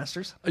there in the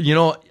Masters? I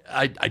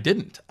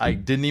didn't. I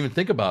didn't even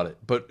think about it.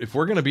 But if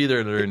we're going to be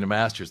there during the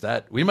Masters,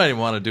 that we might even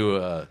want to do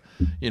a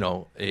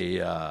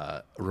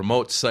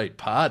remote site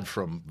pod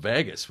from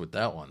Vegas with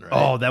that one, right?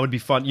 Oh, that would be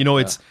fun.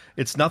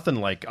 It's nothing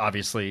like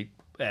obviously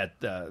at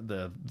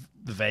the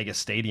Vegas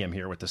Stadium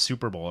here with the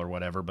Super Bowl or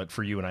whatever. But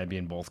for you and I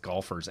being both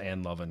golfers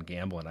and loving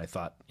gambling, I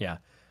thought,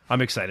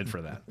 I'm excited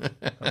for that.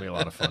 That'll be a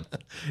lot of fun.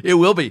 It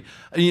will be.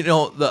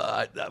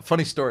 The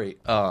funny story.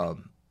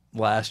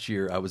 Last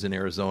year I was in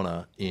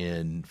Arizona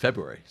in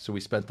February, so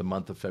we spent the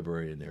month of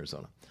February in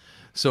Arizona.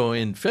 So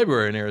in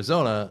February in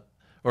Arizona,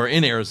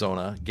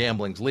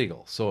 gambling's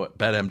legal. So at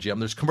BetMGM,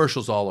 there's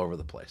commercials all over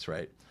the place,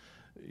 right?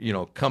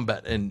 Come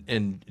bet,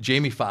 and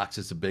Jamie Foxx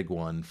is a big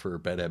one for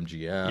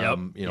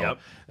BetMGM. Yep.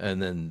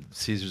 And then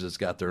Caesars has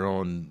got their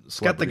own. It's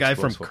got the guy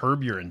from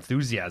Curb Your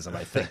Enthusiasm,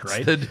 I think,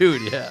 right? The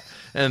dude, yeah.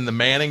 And the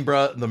Manning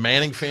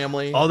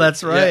family. Oh,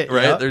 that's right. Yeah,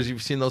 right. Yep.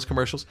 You've seen those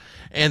commercials,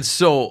 and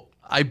so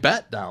I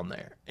bet down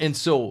there, and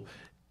so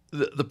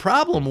the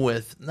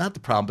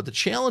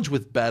challenge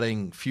with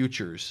betting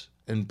futures,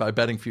 and by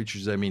betting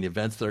futures I mean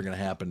events that are going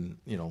to happen,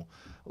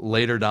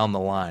 later down the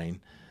line.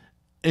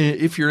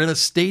 If you're in a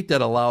state that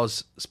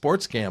allows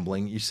sports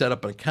gambling, you set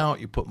up an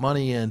account, you put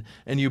money in,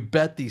 and you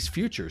bet these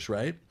futures,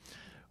 right?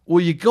 Well,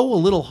 you go a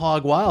little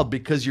hog wild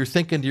because you're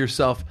thinking to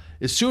yourself,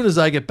 as soon as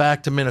I get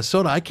back to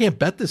Minnesota, I can't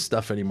bet this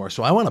stuff anymore.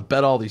 So I want to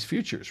bet all these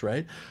futures,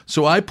 right?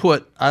 So I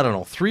put,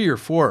 3 or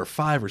 4 or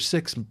 5 or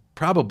 6,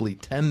 probably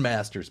 10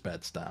 Masters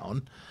bets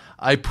down.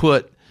 I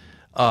put,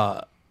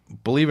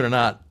 believe it or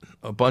not,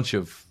 a bunch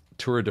of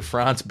Tour de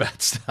France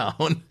bets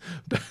down,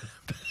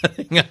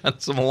 betting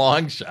on some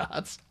long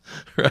shots,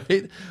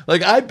 right?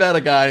 Like I bet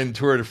a guy in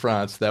Tour de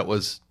France that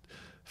was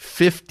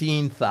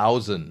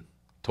 15,000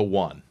 to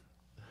 1.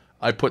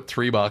 I put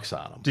 $3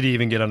 on him. Did he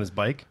even get on his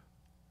bike?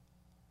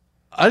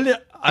 I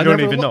don't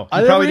even know.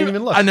 You probably didn't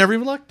even look. I never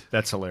even looked.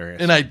 That's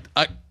hilarious. And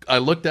I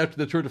looked after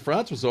the Tour de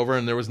France was over,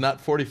 and there was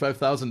not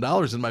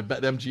 $45,000 in my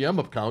BetMGM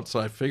account, so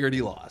I figured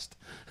he lost.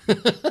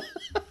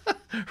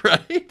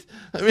 Right?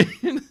 I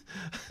mean,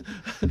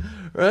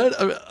 right?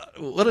 I mean,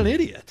 what an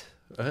idiot,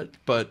 right?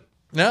 But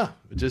yeah,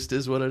 it just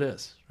is what it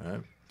is,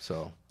 right?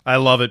 So I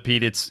love it,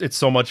 Pete. It's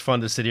so much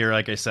fun to sit here.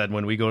 Like I said,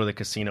 when we go to the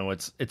casino,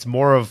 it's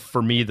more of,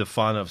 for me, the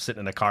fun of sitting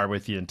in a car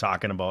with you and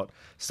talking about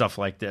stuff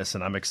like this.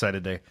 And I'm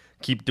excited to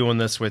keep doing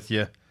this with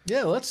you.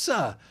 Yeah,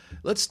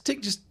 let's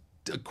take just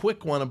a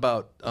quick one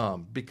about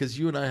because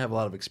you and I have a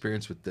lot of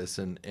experience with this,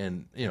 and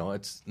you know,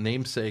 it's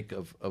namesake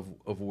of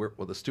where,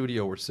 well, the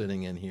studio we're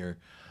sitting in here.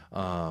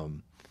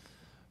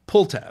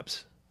 Pull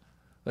tabs.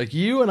 Like,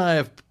 you and I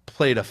have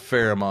played a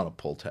fair amount of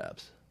pull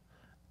tabs,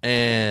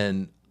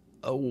 and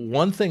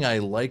one thing I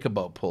like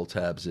about pull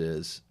tabs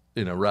is,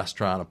 in a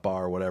restaurant, a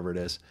bar, whatever it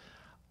is,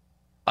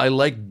 I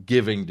like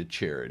giving to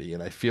charity,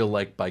 and I feel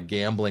like by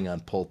gambling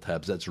on pull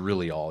tabs, that's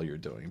really all you're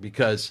doing.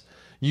 Because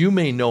you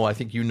may know, I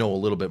think you know a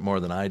little bit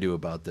more than I do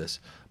about this,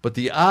 but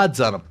the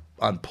odds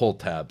on pull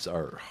tabs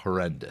are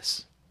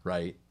horrendous,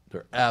 right?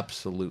 They're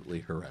absolutely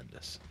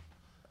horrendous.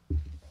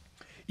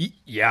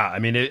 Yeah, I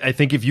mean, I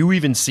think if you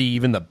even see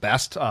even the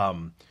best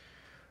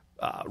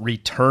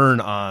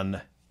return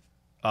on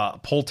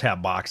pull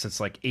tab box, it's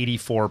like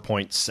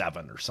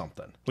 84.7 or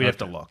something. We have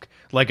to look.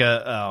 Like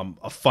a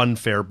fun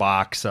fair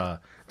box,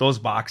 those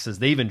boxes,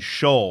 they even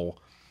show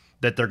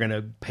that they're going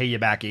to pay you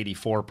back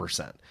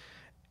 84%.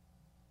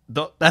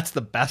 That's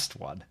the best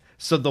one.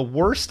 So the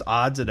worst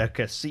odds at a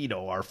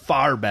casino are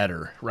far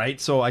better, right?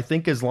 So I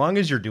think as long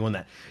as you're doing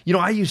that, you know,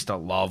 I used to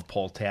love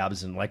pull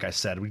tabs, and like I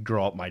said, we'd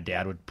grow up, my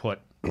dad would put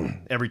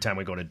every time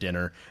we go to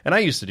dinner, and I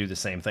used to do the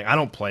same thing. I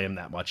don't play them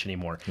that much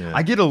anymore. Yeah.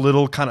 I get a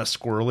little kind of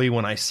squirrely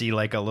when I see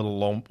like a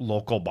little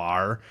local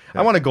bar.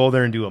 Yeah. I want to go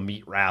there and do a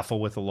meat raffle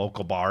with a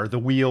local bar. The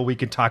wheel, we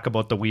can talk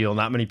about the wheel.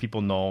 Not many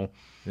people know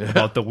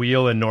about the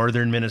wheel in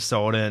northern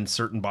Minnesota and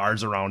certain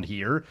bars around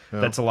here. Yeah.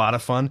 That's a lot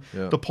of fun.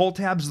 Yeah. The pull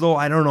tabs, though,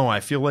 I don't know.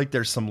 I feel like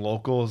there's some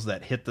locals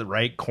that hit the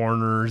right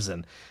corners,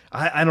 and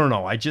I don't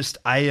know.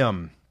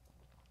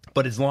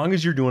 But as long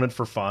as you're doing it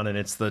for fun, and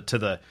it's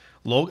a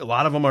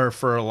lot of them are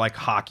for like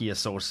hockey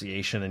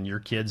association and your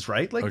kids,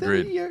 right? Like,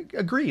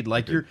 agreed.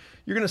 Like, you're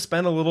going to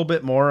spend a little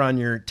bit more on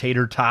your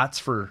tater tots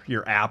for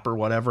your app or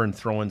whatever, and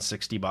throw in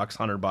 $60,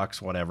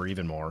 $100, whatever,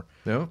 even more.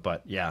 Yeah.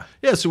 But yeah.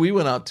 So we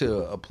went out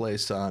to a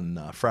place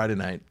on Friday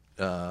night,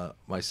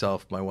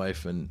 myself, my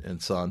wife, and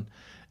son,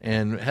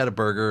 and had a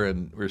burger,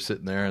 and we were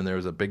sitting there, and there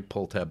was a big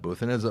pull tab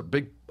booth, and it was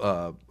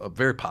a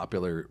very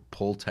popular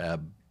pull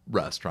tab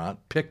restaurant,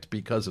 picked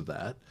because of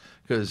that,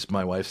 because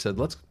my wife said,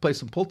 let's play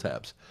some pull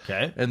tabs.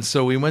 Okay. And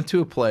so we went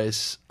to a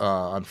place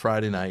on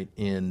Friday night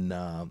in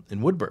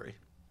Woodbury,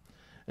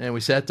 and we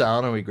sat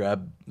down and we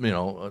grabbed, you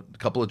know, a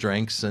couple of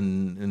drinks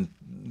and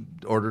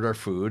ordered our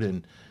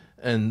food,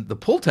 and the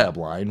pull tab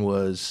line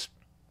was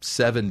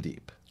 7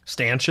 deep.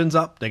 Stanchions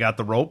up? They got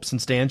the ropes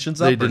and stanchions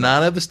up? They did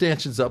not have the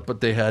stanchions up,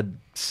 but they had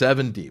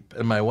 7 deep.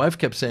 And my wife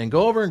kept saying,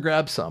 go over and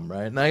grab some,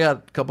 right? And I got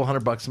a couple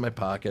 $100 in my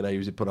pocket. I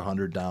usually put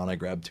 100 down. I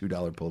grabbed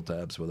 $2 pull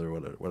tabs,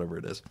 whatever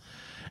it is.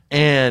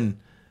 And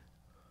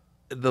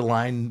the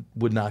line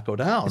would not go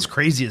down. It's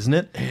crazy, isn't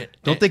it?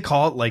 Don't they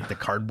call it like the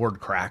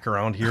cardboard crack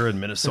around here in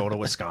Minnesota,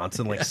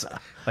 Wisconsin?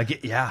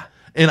 Yeah.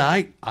 And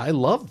I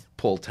love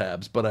pull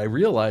tabs, but I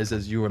realize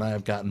as you and I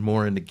have gotten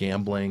more into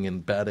gambling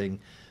and betting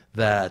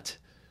that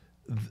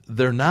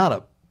they're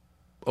not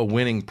a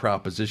winning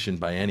proposition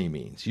by any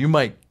means. You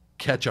might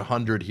catch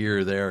 100 here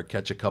or there,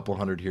 catch a couple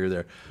hundred here or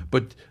there,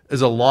 but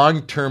as a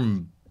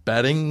long-term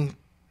betting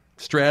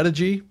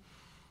strategy,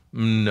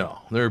 no,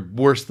 they're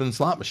worse than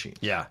slot machines.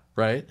 Yeah.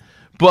 Right?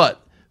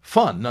 But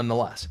fun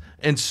nonetheless.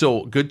 And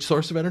so good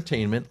source of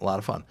entertainment, a lot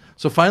of fun.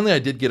 So finally I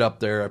did get up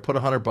there. I put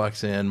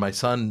 $100 in. My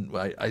son,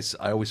 I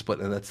always split,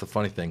 and that's the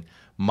funny thing.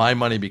 My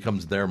money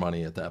becomes their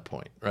money at that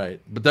point,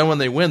 right? But then when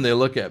they win, they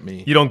look at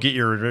me. You don't get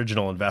your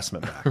original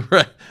investment back.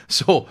 Right.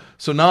 So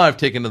now I've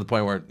taken to the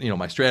point where, you know,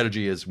 my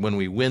strategy is when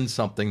we win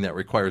something that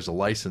requires a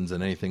license,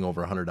 and anything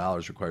over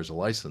 $100 requires a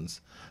license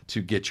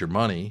to get your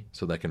money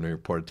so that can be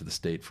reported to the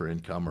state for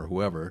income or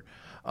whoever,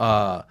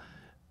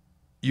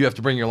 you have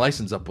to bring your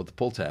license up with the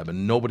pull tab,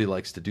 and nobody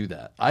likes to do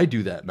that. I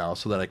do that now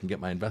so that I can get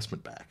my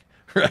investment back,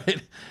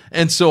 right?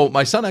 And so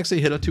my son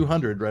actually hit a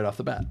 200 right off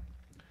the bat.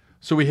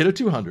 So we hit a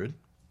 200.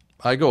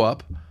 I go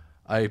up.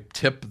 I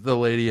tip the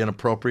lady an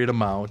appropriate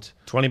amount.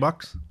 $20?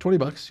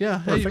 $20, yeah.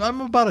 Hey,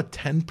 I'm about a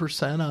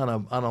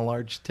 10% on a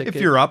large ticket.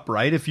 If you're up,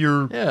 right?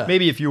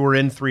 Maybe if you were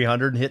in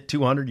 300 and hit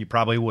 200, you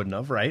probably wouldn't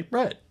have, right?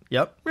 Right.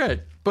 Yep.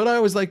 Right. But I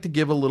always like to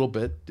give a little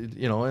bit,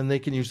 you know, and they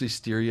can usually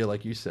steer you,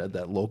 like you said,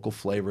 that local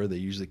flavor. They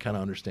usually kind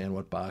of understand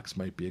what box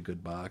might be a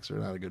good box or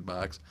not a good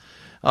box.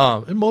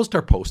 And most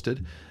are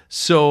posted.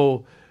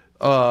 So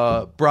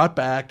brought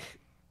back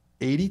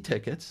 80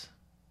 tickets,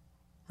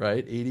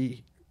 right?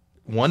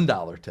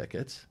 $81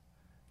 tickets.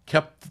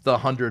 Kept the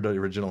 100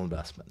 original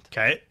investment.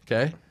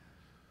 Okay.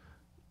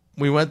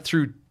 We went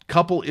through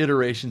couple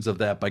iterations of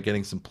that by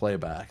getting some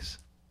playbacks,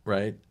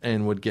 right?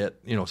 And would get,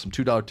 some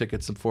 $2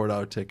 tickets, some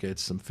 $4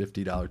 tickets, some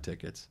 $50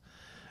 tickets.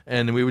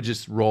 And we would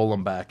just roll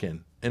them back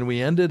in. And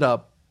we ended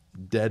up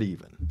dead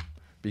even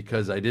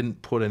because I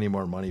didn't put any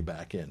more money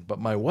back in. But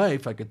my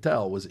wife, I could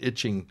tell, was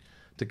itching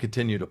to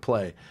continue to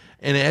play.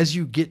 And as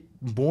you get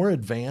more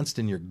advanced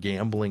in your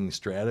gambling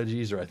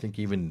strategies, or I think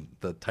even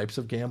the types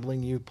of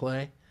gambling you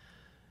play,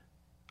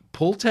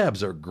 pull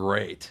tabs are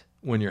great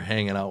when you're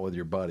hanging out with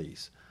your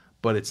buddies.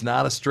 But it's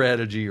not a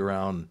strategy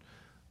around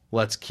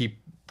let's keep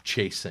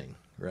chasing,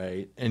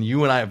 right? And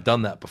you and I have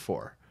done that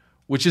before,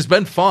 which has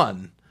been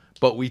fun,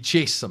 but we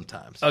chase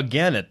sometimes.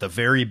 Again, at the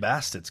very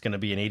best, it's going to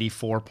be an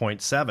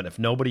 84.7. If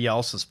nobody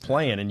else is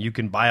playing and you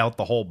can buy out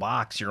the whole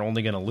box, you're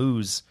only going to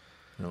lose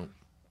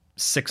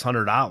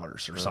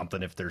 $600 or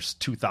something if there's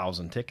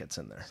 2,000 tickets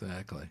in there.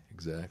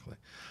 Exactly.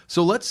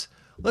 So let's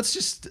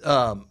just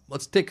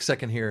let's take a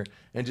second here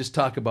and just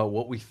talk about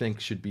what we think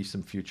should be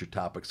some future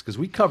topics, because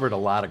we covered a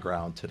lot of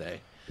ground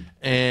today,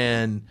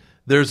 and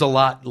there's a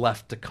lot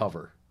left to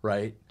cover,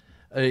 right?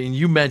 And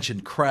you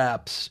mentioned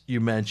craps,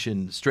 you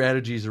mentioned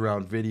strategies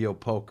around video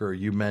poker,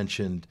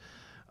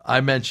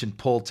 I mentioned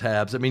pull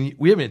tabs. I mean,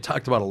 we haven't even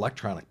talked about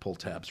electronic pull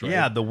tabs, right?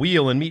 Yeah, the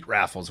wheel and meat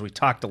raffles. We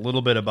talked a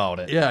little bit about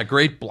it. Yeah,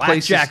 great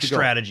blackjack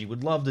strategy.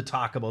 Would love to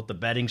talk about the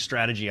betting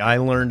strategy I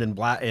learned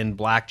in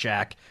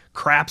blackjack.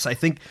 Craps, I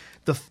think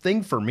the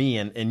thing for me,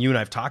 and you and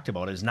I've talked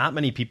about, is not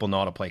many people know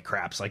how to play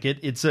craps. Like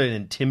it's an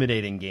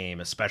intimidating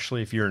game,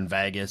 especially if you're in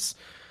Vegas,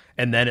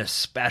 and then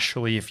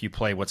especially if you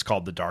play what's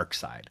called the dark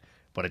side.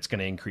 But it's going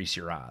to increase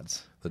your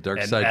odds. The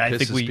dark side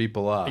pisses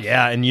people off.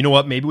 Yeah, and you know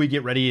what? Maybe we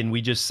get ready and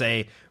we just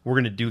say we're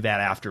going to do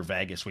that after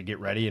Vegas. We get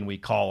ready and we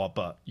call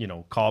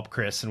up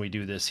Chris, and we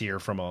do this here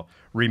from a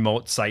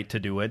remote site to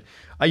do it.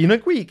 I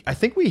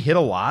think we hit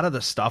a lot of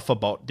the stuff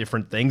about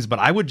different things, but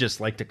I would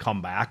just like to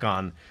come back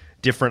on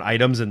different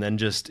items and then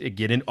just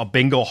get in a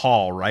bingo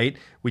hall, right?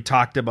 We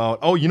talked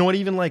about,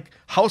 even like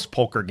house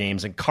poker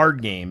games and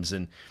card games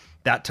and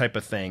that type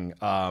of thing.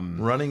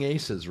 Running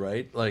aces,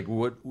 right? Like,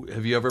 what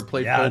have you ever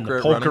played poker? In the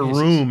at poker running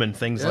room aces? And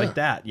things like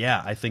that.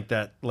 Yeah, I think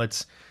that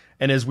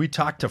and as we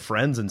talk to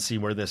friends and see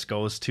where this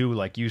goes too,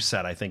 like you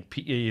said, I think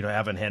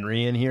having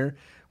Henry in here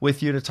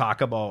with you to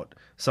talk about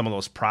some of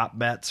those prop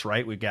bets,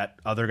 right? We got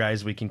other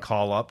guys we can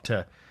call up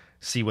to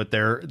see what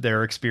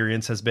their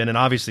experience has been, and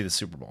obviously the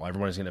Super Bowl.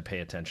 Everyone's going to pay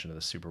attention to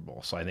the Super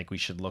Bowl, so I think we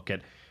should look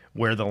at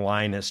where the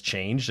line has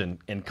changed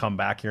and come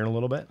back here in a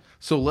little bit.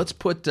 So let's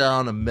put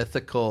down a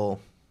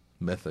mythical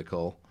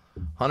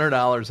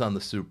 $100 on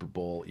the Super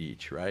Bowl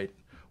each, right?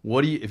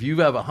 If you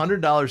have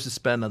 $100 to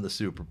spend on the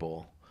Super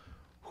Bowl,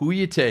 who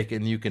you take,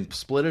 and you can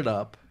split it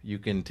up. You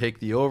can take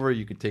the over,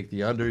 you can take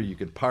the under, you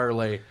can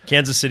parlay.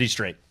 Kansas City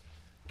straight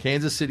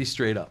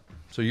up.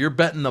 So you're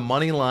betting the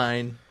money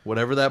line,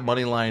 whatever that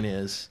money line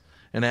is.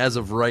 And as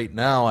of right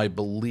now, I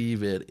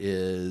believe it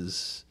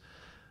is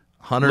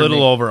a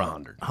little over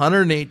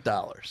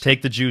 $108.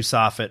 Take the juice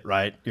off it,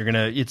 right?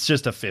 It's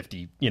just a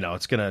 50.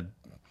 It's gonna.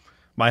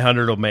 My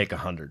 100 will make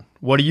 100.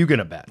 What are you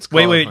gonna bet?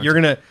 Wait, you're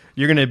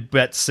gonna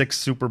bet 6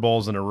 Super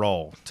Bowls in a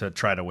row to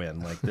try to win,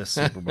 like this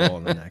Super Bowl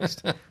and the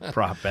next.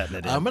 Prop betting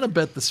it in. I'm gonna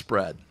bet the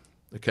spread.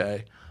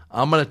 Okay,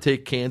 I'm gonna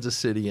take Kansas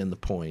City in the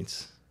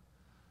points.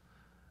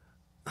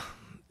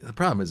 The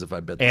problem is if I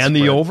bet the and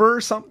spread, the over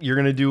or something, you're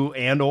gonna do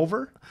and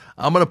over.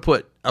 I'm gonna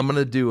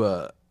do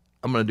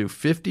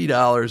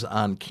 $50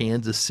 on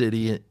Kansas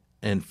City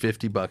and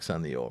 $50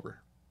 on the over.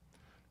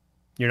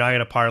 You're not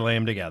gonna parlay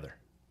them together.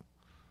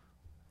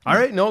 All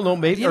right, no,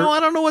 maybe. I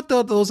don't know what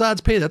those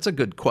odds pay. That's a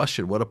good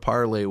question. What a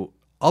parlay?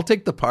 I'll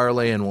take the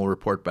parlay and we'll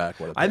report back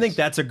what it pays. I think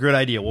that's a good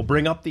idea. We'll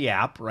bring up the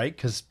app, right?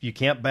 Because you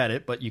can't bet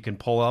it, but you can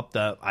pull up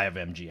I have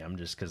MGM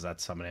just because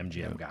I'm an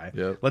MGM guy.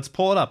 Yep. Let's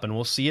pull it up and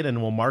we'll see it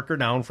and we'll mark her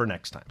down for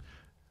next time.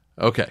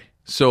 Okay,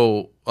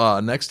 so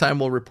next time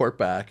we'll report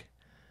back.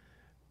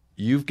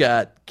 You've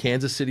got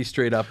Kansas City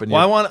straight up, and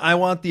I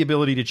want the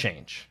ability to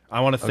change.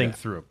 I want to think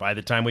through it by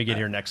the time we get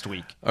here next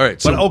week. All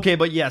right,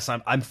 but yes,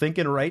 I'm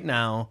thinking right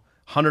now.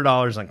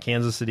 $100 on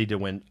Kansas City to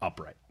win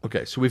upright.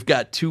 Okay, so we've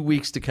got 2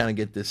 weeks to kind of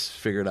get this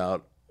figured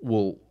out.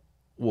 We'll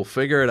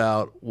figure it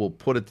out. We'll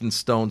put it in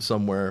stone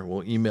somewhere.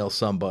 We'll email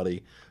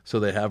somebody so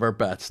they have our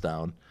bets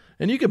down.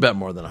 And you can bet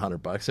more than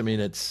 $100. I mean,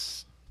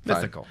 it's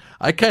mythical.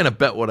 I kind of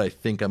bet what I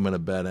think I'm going to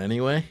bet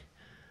anyway.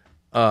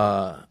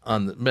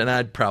 And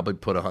I'd probably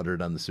put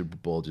 100 on the Super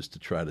Bowl just to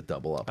try to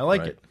double up. I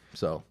like it.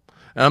 So,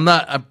 and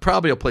I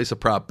probably will place a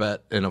prop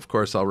bet, and of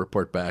course I'll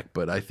report back.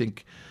 But I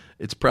think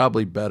it's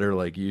probably better,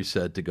 like you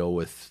said, to go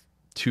with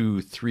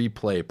 2-3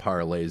 play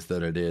parlays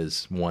than it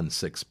is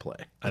 1-6 play.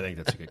 I think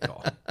that's a good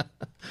call.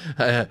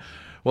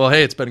 Well,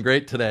 hey, it's been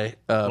great today.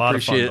 A lot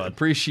of fun, bud.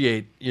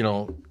 Appreciate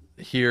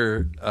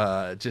here.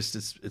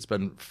 It's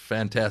been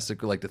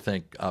fantastic. We'd like to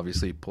thank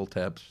obviously Pull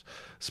Tabs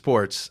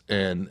Sports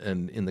and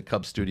in the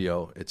Cub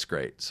studio. It's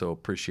great. So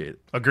appreciate it.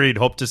 Agreed.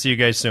 Hope to see you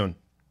guys soon.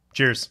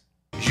 Cheers.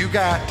 You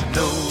got to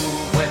know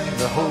when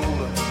to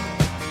hold up,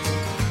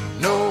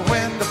 know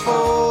when to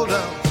fold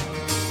up,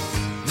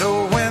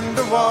 know when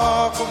to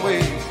walk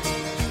away,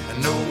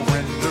 and know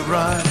when to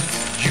run.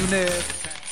 You millionaire.